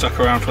if you stuck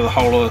around for the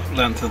whole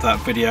length of that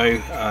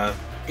video.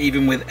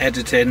 Even with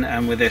editing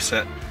and with this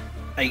at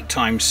 8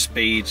 times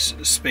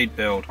speed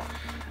build,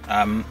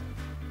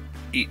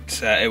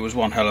 it was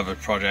one hell of a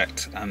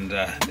project, and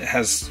it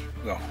has,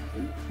 well,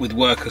 with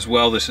work as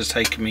well, this has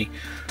taken me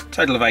a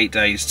total of 8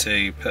 days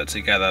to put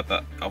together,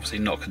 but obviously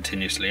not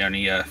continuously,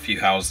 only a few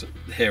hours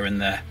here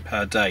and there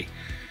per day.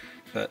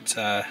 But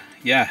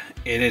yeah,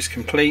 it is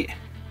complete,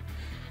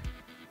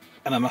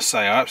 and I must say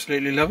I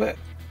absolutely love it.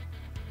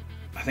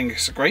 I think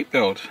it's a great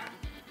build.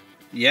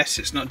 Yes,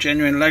 it's not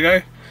genuine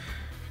Lego,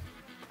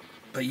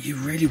 but you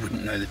really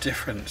wouldn't know the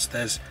difference.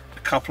 There's a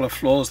couple of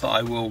flaws that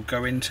I will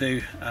go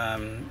into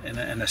in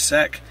a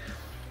sec,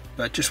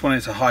 but just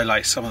wanted to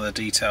highlight some of the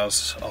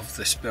details of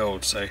this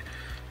build. So, you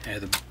know,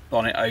 the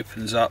bonnet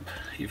opens up,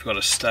 you've got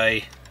a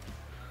stay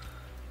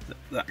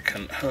that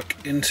can hook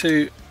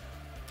into,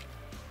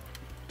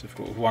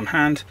 difficult with one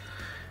hand.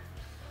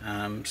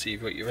 So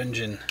you've got your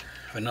engine,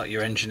 well, not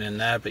your engine in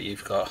there, but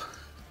you've got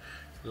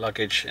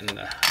luggage in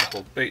the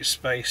little boot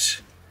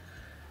space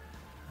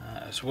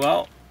as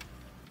well.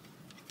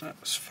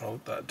 Let's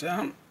fold that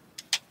down.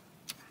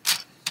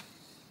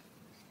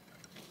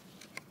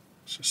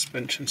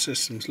 Suspension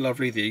system's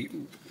lovely. The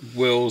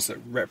wheels that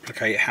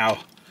replicate how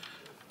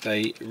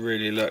they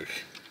really look,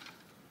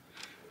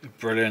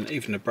 brilliant.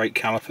 Even the brake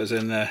calipers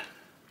in there.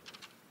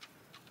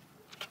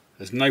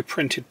 There's no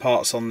printed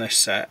parts on this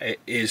set.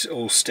 It is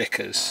all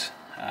stickers.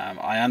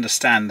 I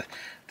understand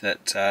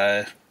that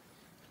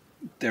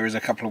there is a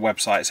couple of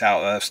websites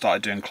out there that have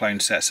started doing clone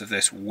sets of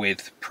this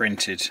with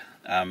printed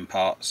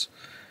parts.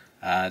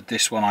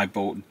 This one I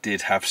bought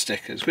did have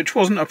stickers, which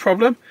wasn't a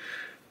problem,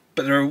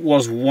 but there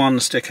was one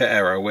sticker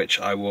error which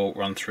I will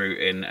run through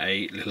in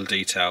a little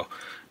detail.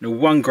 Now,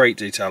 one great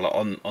detail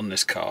on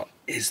this car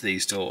is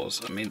these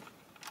doors. I mean,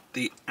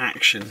 the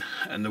action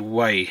and the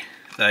way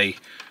they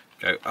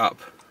go up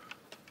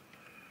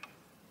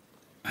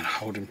and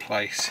hold in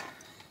place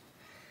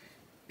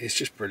is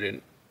just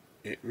brilliant.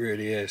 It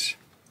really is.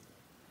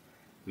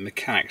 The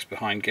mechanics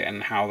behind getting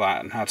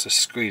how to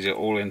squeeze it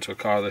all into a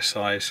car this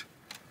size,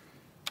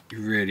 it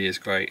really is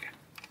great.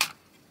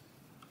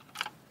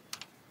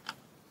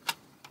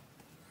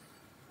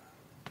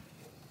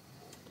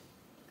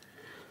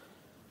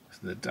 So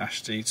the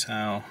dash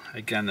detail,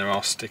 again there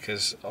are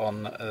stickers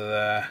on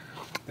there.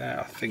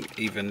 I think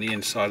even the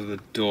inside of the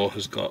door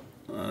has got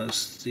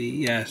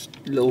the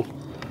little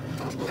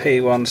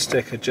P1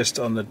 sticker just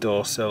on the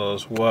door sill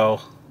as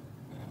well.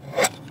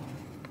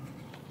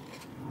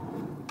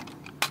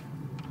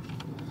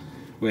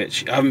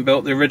 Which I haven't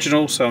built the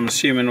original, so I'm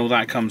assuming all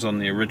that comes on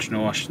the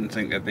original. I shouldn't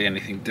think there'd be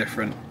anything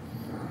different.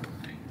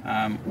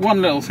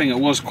 One little thing that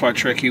was quite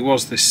tricky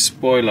was this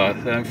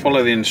spoiler.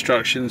 Follow the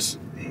instructions.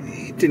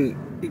 It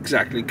didn't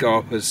exactly go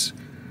up as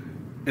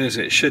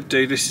it should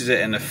do. This is it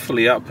in a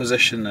fully up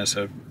position. There's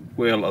a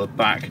wheel at the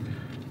back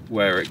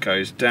where it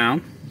goes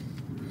down,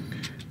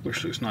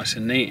 which looks nice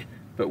and neat.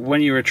 But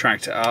when you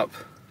retract it up,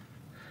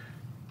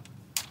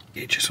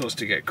 it just wants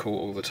to get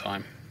caught all the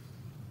time.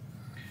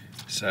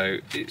 So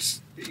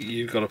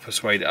you've got to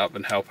persuade it up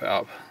and help it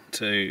up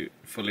to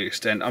fully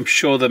extend. I'm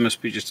sure there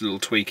must be just a little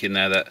tweak in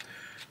there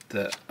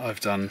that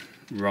I've done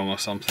wrong or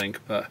something,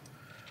 but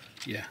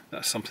yeah,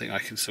 that's something I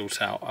can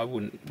sort out. I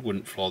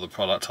wouldn't flaw the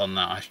product on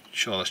that. I'm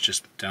sure that's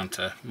just down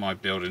to my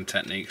building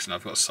techniques, and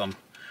I've got some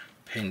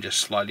pin just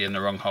slightly in the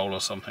wrong hole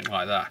or something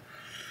like that.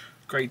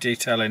 Great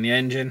detail in the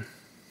engine.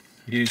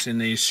 Using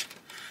these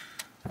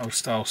old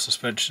style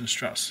suspension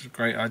struts is a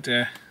great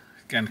idea.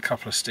 Again, a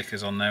couple of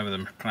stickers on there with the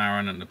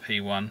Mclaren and the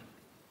P1.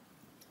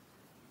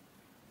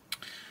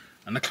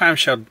 And the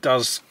clamshell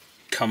does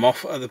come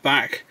off at the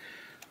back,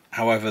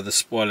 however the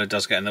spoiler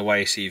does get in the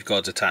way, so you've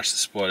got to detach the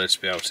spoiler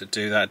to be able to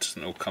do that. It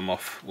doesn't all come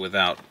off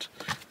without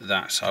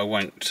that, so I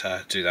won't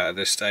do that at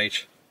this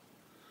stage.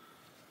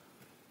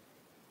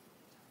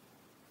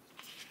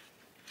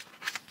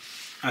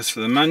 As for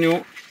the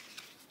manual,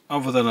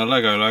 other than a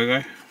Lego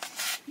logo,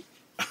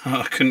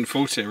 I couldn't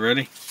fault it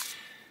really.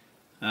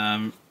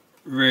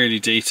 Really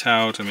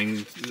detailed. I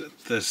mean,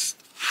 there's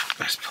the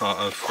best part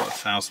of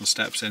 1,000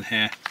 steps in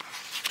here,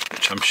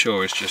 which I'm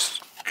sure is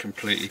just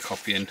completely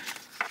copying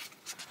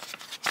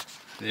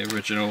the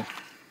original.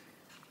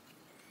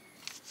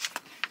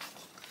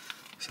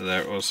 So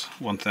there it was,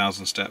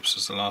 1,000 steps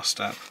was the last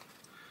step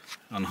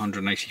on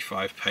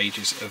 185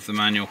 pages of the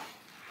manual.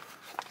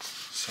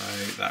 So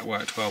that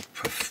worked well.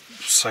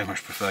 So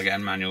much prefer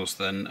getting manuals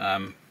than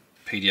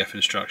PDF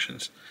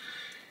instructions.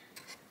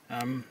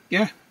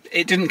 Yeah,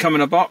 it didn't come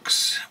in a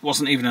box,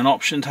 wasn't even an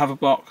option to have a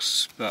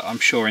box, but I'm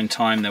sure in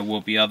time there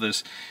will be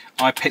others.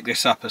 I picked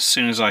this up as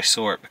soon as I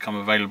saw it become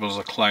available as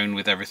a clone,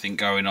 with everything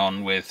going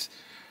on with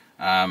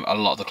a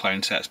lot of the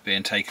clone sets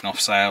being taken off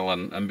sale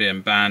and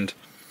being banned.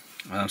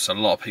 So a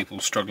lot of people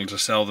struggled to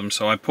sell them,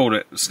 so I pulled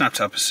it, snapped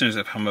it up as soon as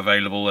it became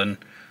available, and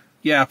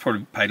yeah, I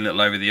probably paid a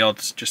little over the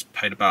odds, just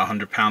paid about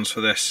 £100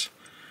 for this.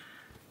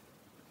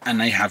 And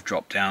they have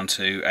dropped down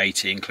to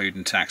 80,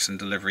 including tax and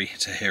delivery,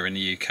 to here in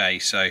the UK.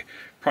 So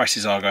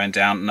prices are going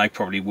down, and they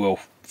probably will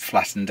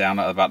flatten down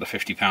at about the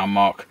 £50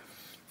 mark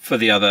for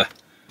the other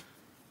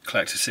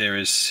collector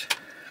series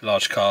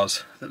large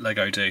cars that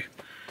Lego do,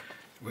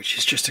 which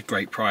is just a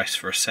great price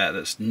for a set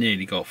that's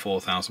nearly got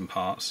 4,000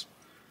 parts,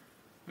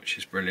 which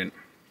is brilliant.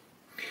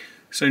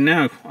 So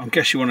now I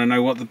guess you want to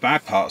know what the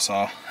bad parts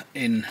are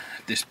in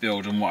this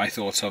build and what I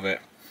thought of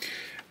it.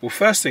 Well,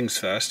 first things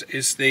first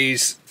is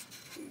these,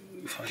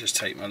 if I just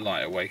take my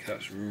light away,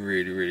 that's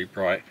really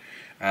bright.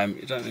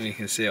 You don't think you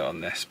can see it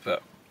on this,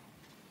 but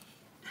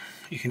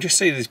you can just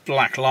see these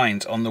black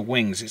lines on the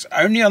wings. It's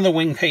only on the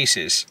wing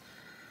pieces,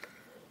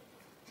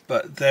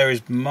 but there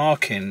is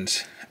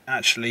markings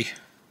actually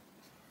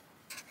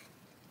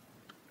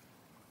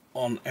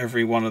on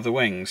every one of the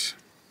wings.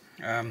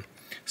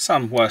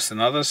 Some worse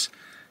than others.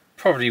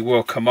 Probably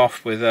will come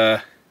off with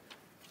a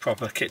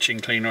proper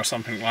kitchen cleaner or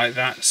something like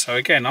that. So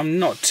again, I'm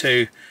not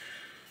too,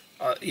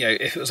 you know,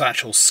 if it was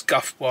actual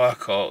scuff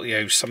work or, you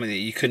know, something that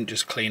you couldn't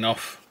just clean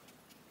off,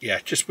 yeah,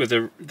 just with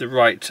the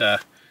right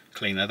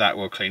cleaner, that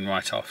will clean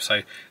right off.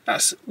 So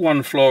that's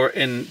one flaw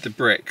in the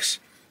bricks.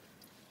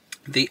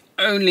 The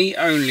only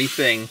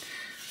thing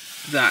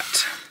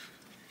that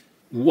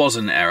was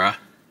an error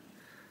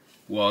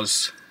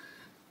was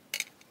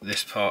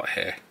this part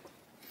here.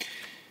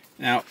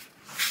 Now,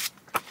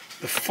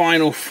 the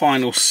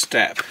final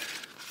step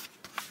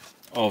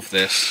of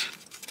this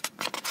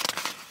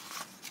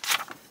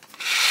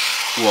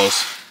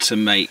was to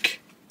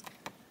make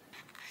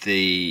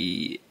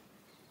the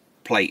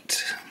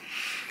plate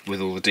with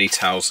all the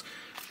details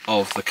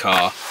of the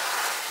car,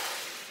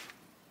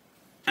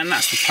 and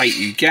that's the plate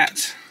you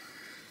get,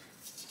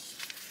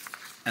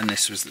 and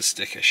this was the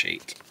sticker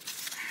sheet.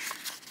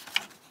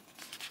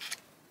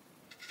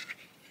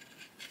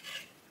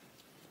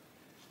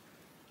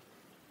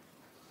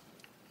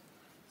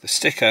 The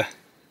sticker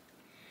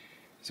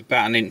is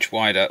about an inch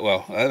wider,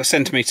 well, a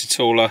centimetre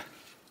taller,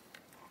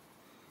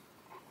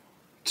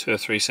 2 or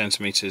 3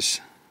 centimetres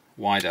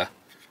wider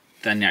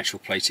than the actual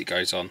plate it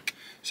goes on.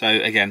 So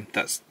again,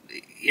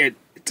 it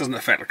doesn't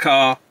affect the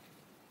car.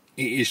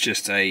 It is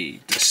just a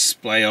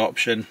display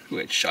option,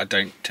 which I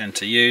don't tend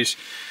to use.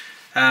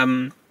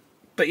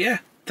 But yeah,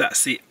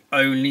 that's the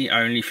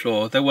only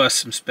flaw. There were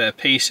some spare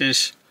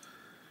pieces.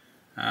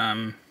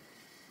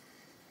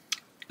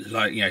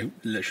 Like, you know,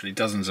 literally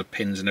dozens of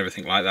pins and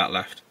everything like that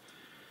left.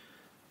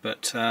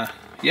 But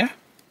yeah,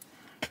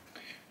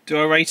 do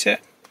I rate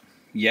it?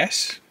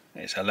 Yes,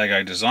 it's a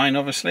Lego design,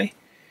 obviously.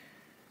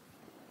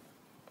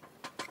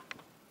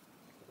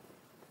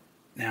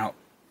 Now,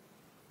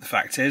 the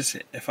fact is,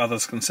 if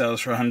others can sell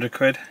this for 100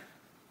 quid,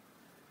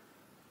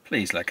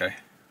 please Lego,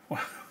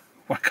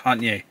 why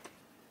can't you?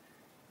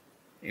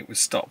 It would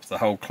stop the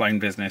whole clone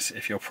business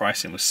if your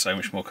pricing was so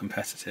much more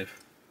competitive.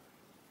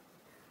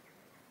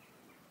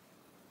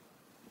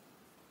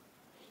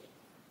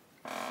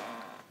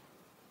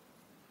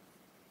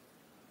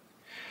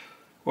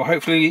 Well,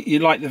 hopefully you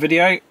liked the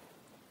video,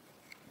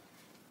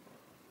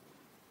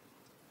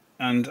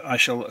 and I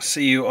shall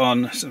see you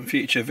on some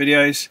future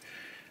videos.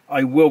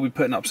 I will be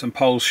putting up some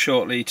polls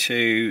shortly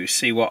to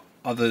see what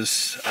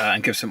others,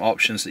 and give some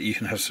options that you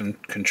can have some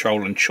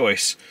control and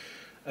choice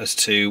as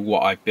to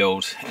what I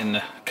build in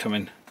the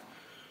coming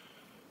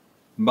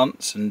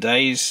months and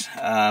days.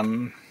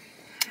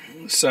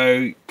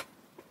 So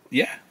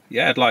yeah,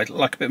 I'd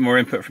like a bit more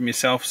input from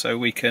yourself so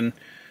we can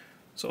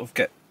sort of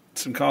get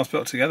some cars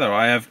built together.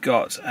 I have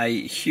got a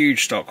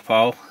huge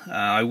stockpile.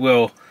 I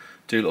will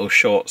do little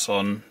shorts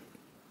on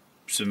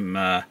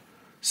some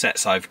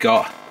sets I've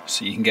got,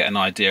 so you can get an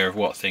idea of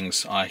what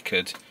things I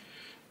could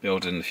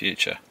build in the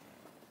future.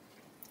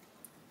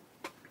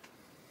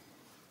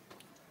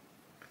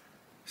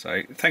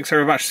 So thanks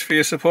very much for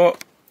your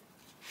support,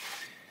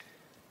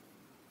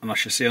 and I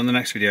shall see you on the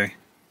next video.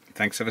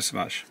 Thanks ever so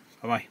much.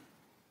 Bye bye.